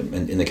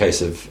 in the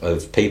case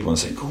of people, and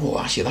say, "Oh,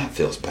 actually, that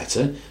feels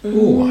better.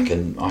 Oh, I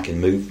can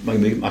move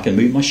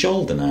my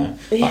shoulder now."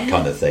 That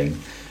kind of thing.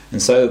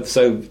 And so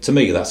to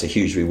me, that's a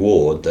huge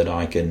reward, that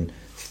I can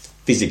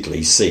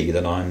physically see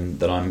that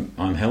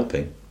I'm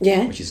helping.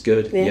 Yeah, which is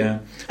good. Yeah.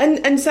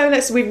 And so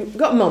we've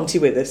got Monty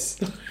with us.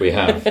 We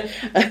have.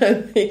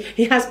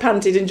 He has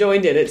panted and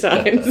joined in at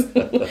times.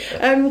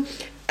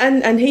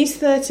 And he's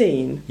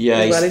 13.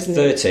 Yeah, he's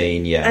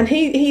 13. Yeah, and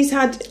he's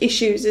had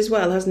issues as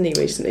well, hasn't he,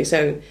 recently?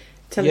 So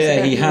tell us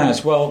about he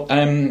has. Well,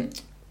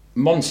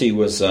 Monty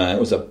was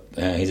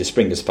he's a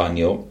Springer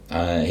Spaniel.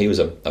 He was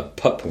a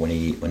pup when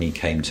he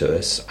came to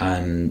us,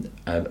 and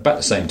about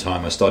the same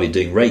time I started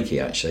doing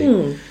Reiki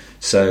actually.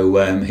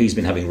 So he's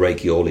been having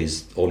Reiki all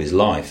his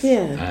life,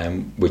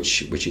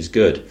 which is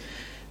good.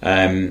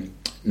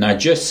 Now,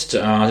 just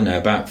I don't know,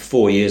 about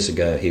 4 years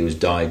ago, he was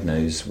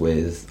diagnosed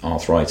with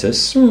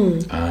arthritis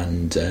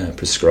and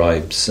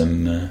prescribed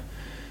some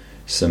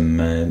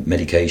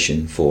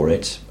medication for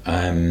it.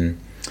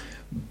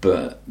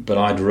 But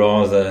I'd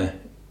rather,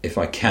 if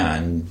I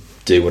can,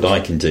 do what I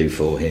can do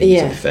for him,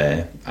 to be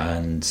fair.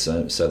 And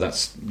so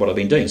that's what I've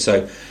been doing.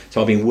 So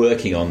I've been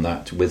working on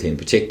that with him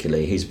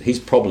particularly. His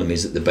problem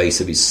is at the base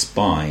of his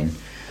spine,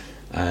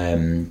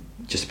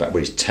 just about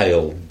where his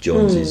tail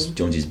joins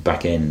his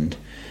back end.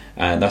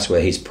 And that's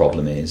where his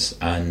problem is.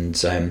 And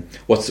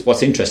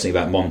what's interesting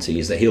about Monty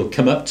is that he'll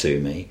come up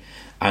to me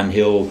and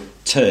he'll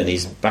turn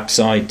his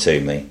backside to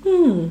me.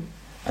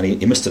 And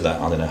he must have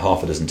that, I don't know,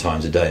 half a dozen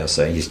times a day or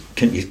so.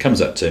 He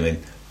comes up to me,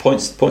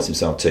 points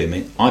himself to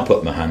me. I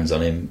put my hands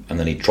on him, and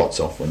then he trots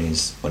off when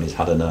he's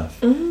had enough,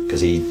 because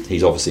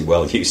he's obviously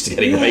well used to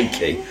getting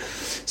Reiki.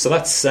 So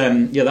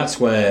that's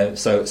where.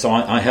 So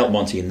I help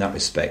Monty in that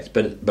respect.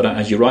 But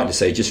as you're right to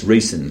say, just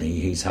recently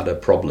he's had a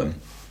problem,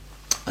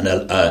 and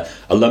a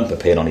lump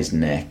appeared on his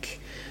neck,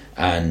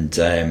 and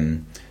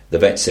the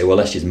vet said, "Well,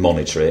 let's just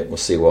monitor it. We'll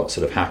see what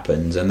sort of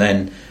happens." And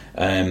then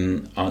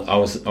I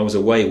was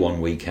away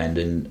one weekend,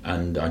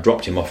 and I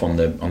dropped him off on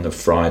the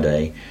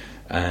Friday,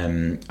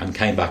 and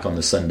came back on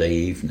the Sunday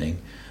evening,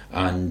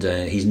 and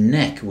his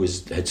neck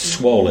had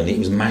swollen. It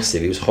was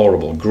massive. It was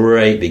horrible.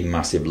 Great big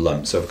massive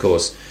lump. So of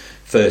course,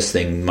 first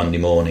thing Monday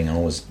morning, I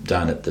was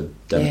down at the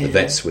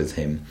vet's with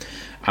him.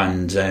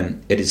 And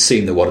it had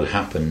seemed that what had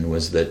happened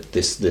was that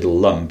this little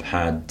lump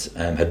had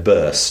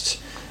burst,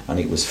 and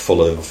it was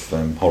full of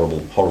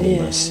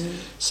horribleness. Yeah.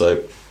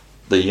 So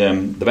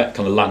the vet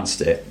kind of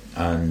lanced it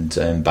and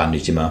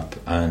bandaged him up,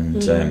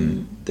 and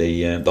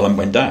the lump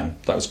went down.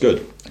 That was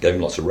good. I gave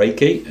him lots of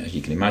Reiki, as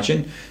you can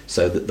imagine.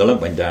 So the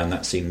lump went down.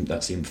 That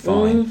seemed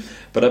fine.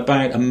 But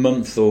about a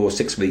month or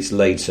 6 weeks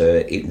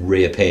later, it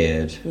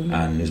reappeared,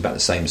 and it was about the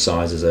same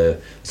size as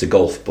a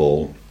golf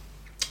ball.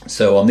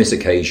 So on this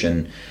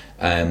occasion,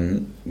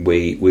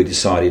 we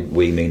decided,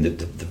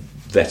 the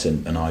vet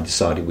and I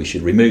decided we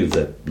should remove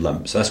the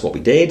lump. So that's what we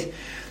did,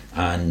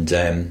 and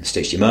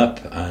stitched him up,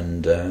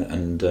 and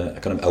kind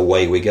of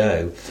away we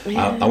go.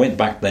 Yeah. I went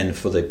back then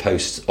for the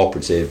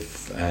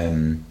post-operative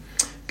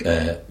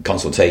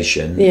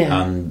consultation,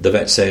 and the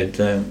vet said,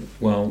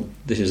 "Well,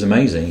 this is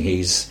amazing.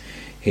 His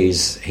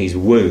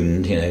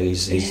wound,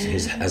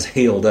 has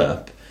healed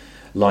up."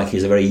 Like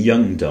he's a very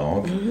young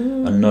dog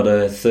and not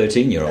a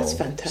 13-year-old. That's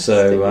fantastic.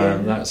 So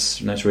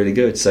that's really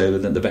good. So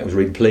the vet was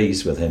really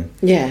pleased with him.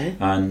 Yeah.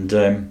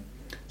 And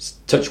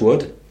touch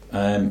wood,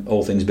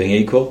 all things being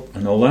equal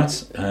and all that,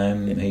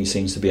 he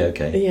seems to be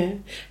okay. Yeah.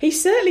 He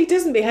certainly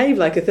doesn't behave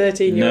like a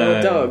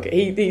 13-year-old dog.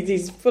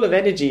 He's full of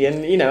energy,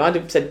 and I'd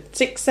have said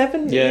 6,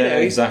 7. Yeah,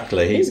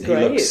 exactly. He's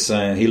great.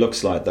 He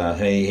looks like that.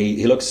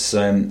 He looks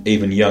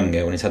even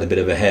younger when he's had a bit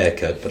of a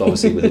haircut, but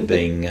obviously with it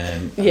being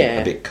a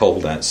bit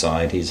cold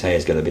outside, his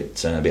hair's got a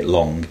bit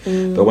long.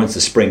 But once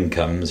the spring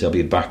comes, he'll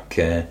be back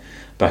at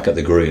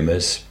the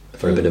groomers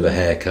for a bit of a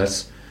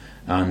haircut,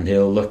 and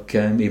he'll look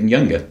even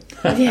younger.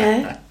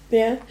 Yeah.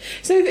 Yeah.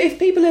 So if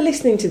people are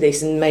listening to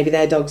this and maybe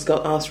their dog's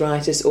got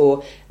arthritis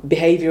or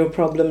behavioural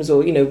problems,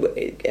 or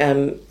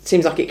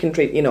seems like it can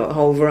treat a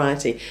whole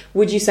variety,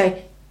 would you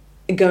say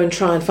go and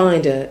try and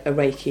find a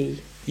Reiki?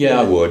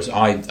 Yeah, I would.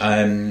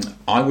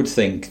 I would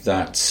think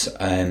that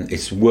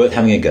it's worth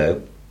having a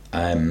go.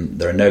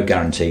 There are no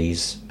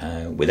guarantees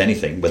with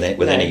anything, with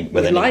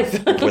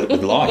life,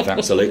 with life,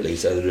 absolutely.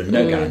 So there are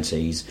no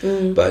guarantees,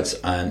 but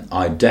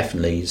I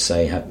definitely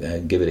say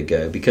give it a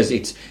go, because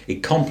it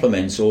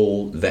complements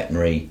all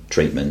veterinary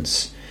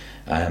treatments,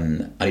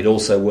 and it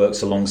also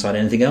works alongside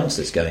anything else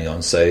that's going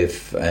on. So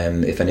if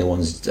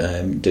anyone's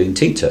doing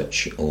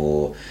T-touch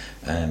or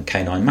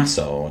canine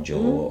massage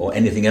or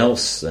anything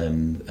else,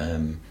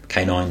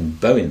 canine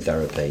bowing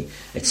therapy,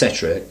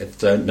 etc.,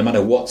 no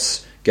matter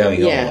what's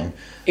going on,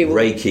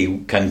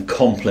 Reiki can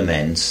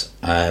complement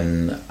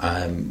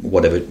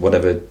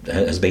whatever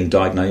has been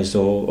diagnosed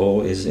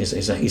or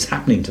is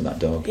happening to that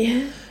dog.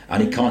 Yeah.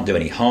 And it can't do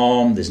any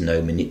harm. There's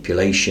no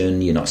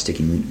manipulation. You're not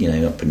sticking,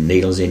 not putting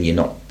needles in. You're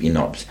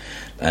not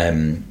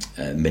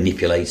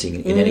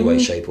manipulating in any way,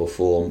 shape, or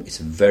form. It's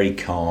very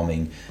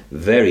calming,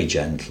 very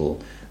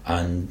gentle,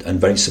 and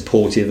very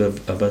supportive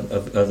of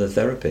other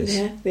therapies.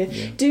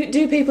 Yeah.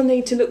 Do people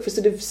need to look for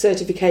sort of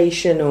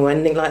certification or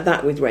anything like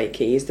that with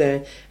Reiki?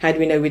 How do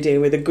we know we're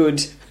dealing with a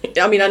good?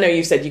 I mean, I know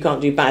you said you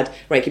can't do bad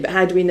Reiki, but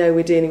how do we know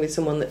we're dealing with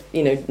someone that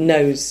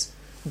knows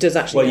does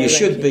actually. Well, you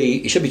should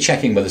be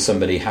checking whether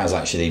somebody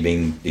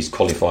is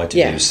qualified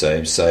to do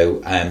so.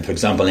 So, for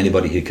example,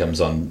 anybody who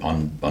comes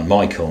on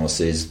my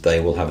courses, they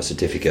will have a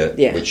certificate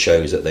which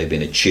shows that they've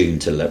been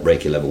attuned to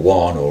Reiki level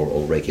 1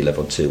 or Reiki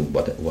level 2,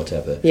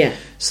 whatever. Yeah.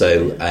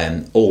 So,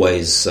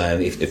 always,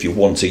 if you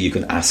want to, you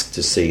can ask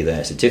to see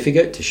their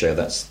certificate to show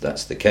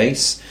that's the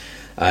case.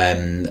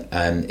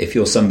 If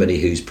you're somebody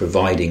who's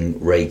providing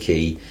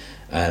Reiki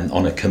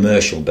on a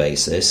commercial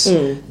basis,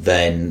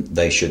 then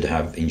they should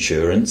have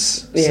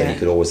insurance. So you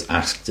could always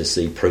ask to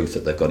see proof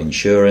that they've got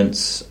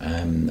insurance,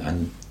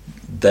 and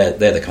they're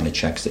the kind of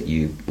checks that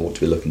you ought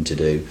to be looking to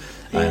do.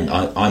 And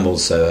I'm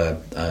also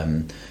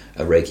a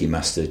Reiki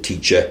Master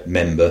Teacher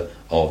member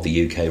of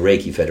the UK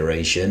Reiki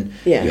Federation.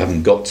 You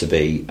haven't got to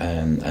be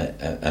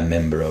a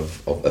member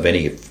of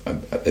any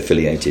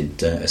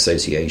affiliated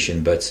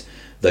association, but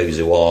those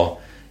who are,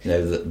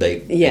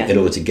 in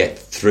order to get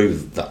through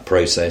that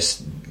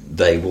process,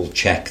 they will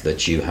check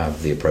that you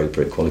have the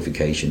appropriate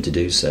qualification to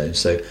do so.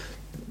 So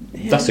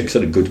that's a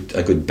sort of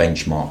a good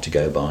benchmark to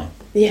go by.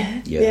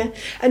 Yeah.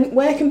 And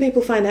where can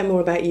people find out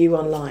more about you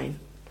online?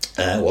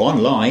 Well,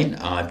 online,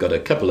 I've got a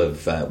couple of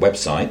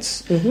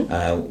websites.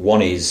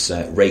 One is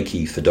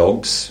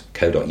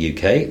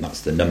reikifordogs.co.uk.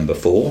 That's the number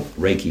 4,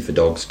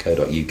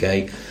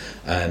 reikifordogs.co.uk.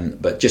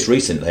 But just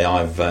recently,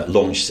 I've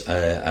launched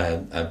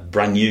a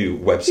brand new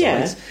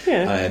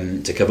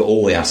website to cover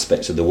all the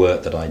aspects of the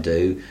work that I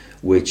do,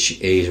 which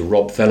is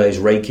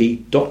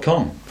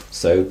robfellowsreiki.com.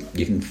 So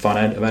you can find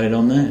out about it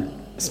on there.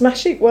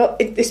 Smashing. Well,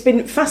 it's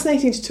been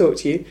fascinating to talk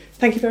to you.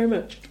 Thank you very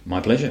much. My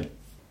pleasure.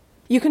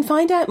 You can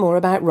find out more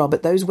about Rob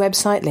at those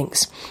website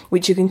links,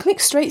 which you can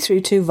click straight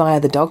through to via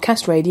the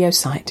Dogcast Radio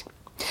site.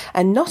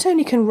 And not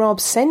only can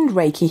Rob send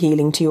Reiki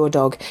healing to your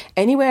dog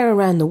anywhere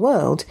around the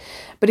world,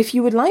 but if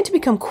you would like to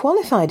become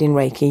qualified in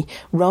Reiki,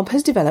 Rob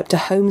has developed a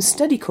home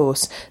study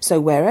course, so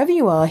wherever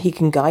you are, he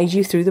can guide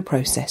you through the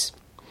process.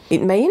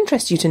 It may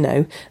interest you to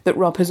know that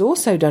Rob has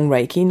also done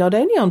Reiki not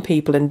only on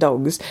people and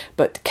dogs,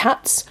 but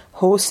cats,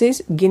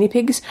 horses, guinea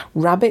pigs,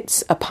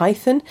 rabbits, a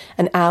python,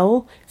 an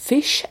owl,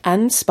 fish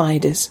and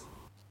spiders.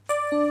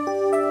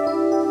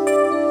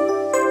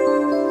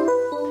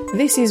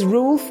 This is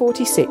Rule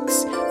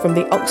 46 from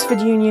the Oxford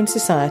Union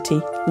Society,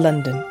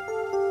 London.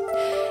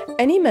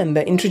 Any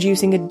member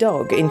introducing a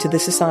dog into the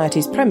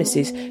Society's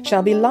premises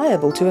shall be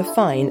liable to a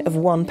fine of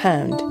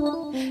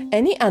 £1.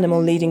 Any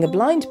animal leading a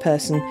blind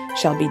person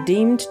shall be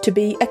deemed to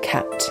be a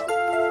cat.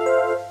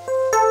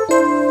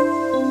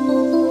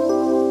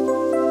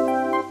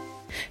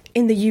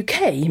 In the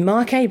UK,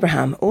 Mark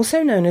Abraham,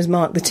 also known as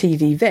Mark the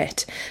TV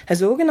Vet,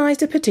 has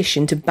organised a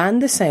petition to ban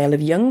the sale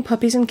of young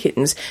puppies and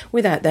kittens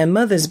without their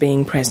mothers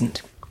being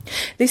present.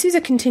 This is a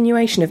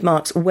continuation of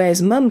Mark's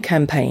Where's Mum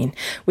campaign,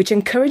 which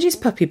encourages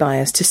puppy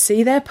buyers to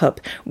see their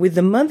pup with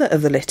the mother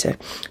of the litter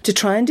to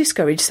try and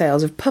discourage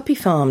sales of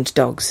puppy-farmed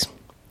dogs.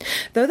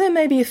 Though there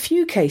may be a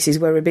few cases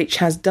where a bitch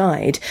has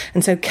died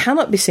and so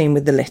cannot be seen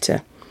with the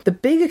litter, the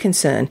bigger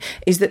concern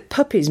is that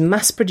puppies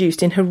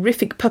mass-produced in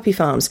horrific puppy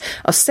farms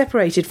are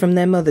separated from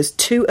their mothers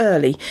too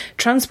early,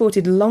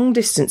 transported long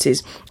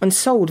distances and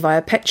sold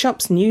via pet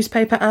shops,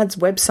 newspaper ads,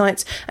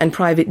 websites and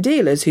private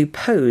dealers who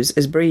pose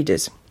as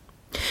breeders.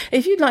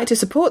 If you'd like to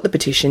support the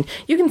petition,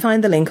 you can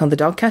find the link on the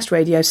Dogcast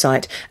Radio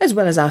site as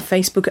well as our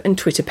Facebook and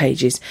Twitter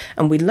pages,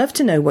 and we'd love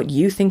to know what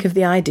you think of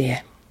the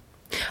idea.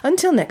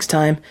 Until next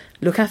time,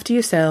 look after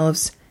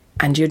yourselves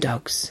and your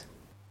dogs.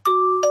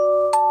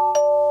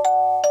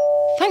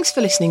 Thanks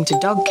for listening to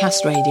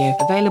Dogcast Radio,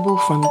 available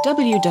from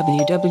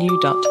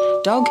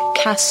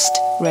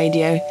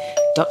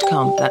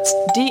www.dogcastradio.com. That's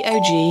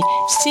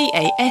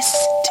DOGCAST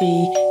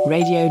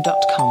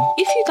radio.com.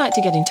 If you'd like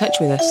to get in touch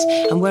with us,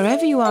 and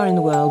wherever you are in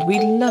the world,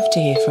 we'd love to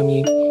hear from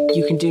you.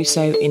 You can do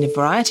so in a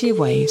variety of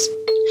ways.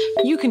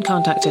 You can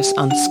contact us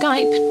on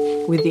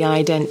Skype with the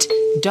ident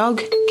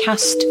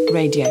Dogcast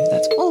Radio.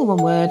 That's all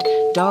one word,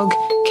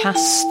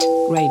 Dogcast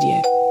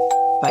Radio.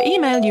 By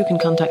email, you can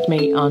contact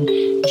me on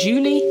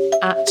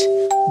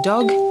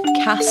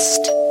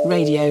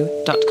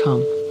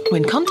julie@dogcastradio.com.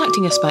 When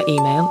contacting us by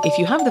email, if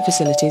you have the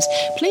facilities,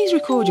 please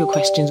record your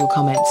questions or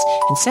comments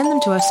and send them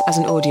to us as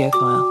an audio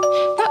file.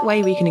 That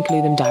way we can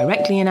include them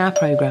directly in our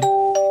programme.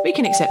 We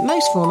can accept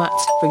most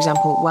formats, for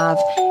example WAV,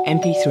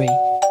 MP3.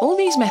 All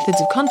these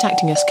methods of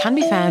contacting us can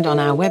be found on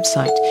our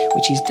website,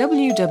 which is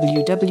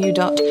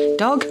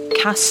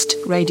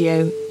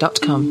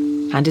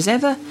www.dogcastradio.com. And as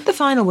ever, the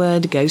final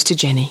word goes to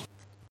Jenny.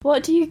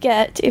 What do you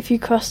get if you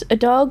cross a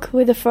dog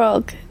with a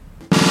frog?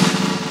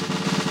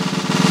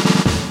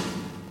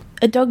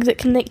 A dog that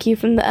can lick you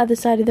from the other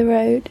side of the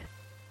road.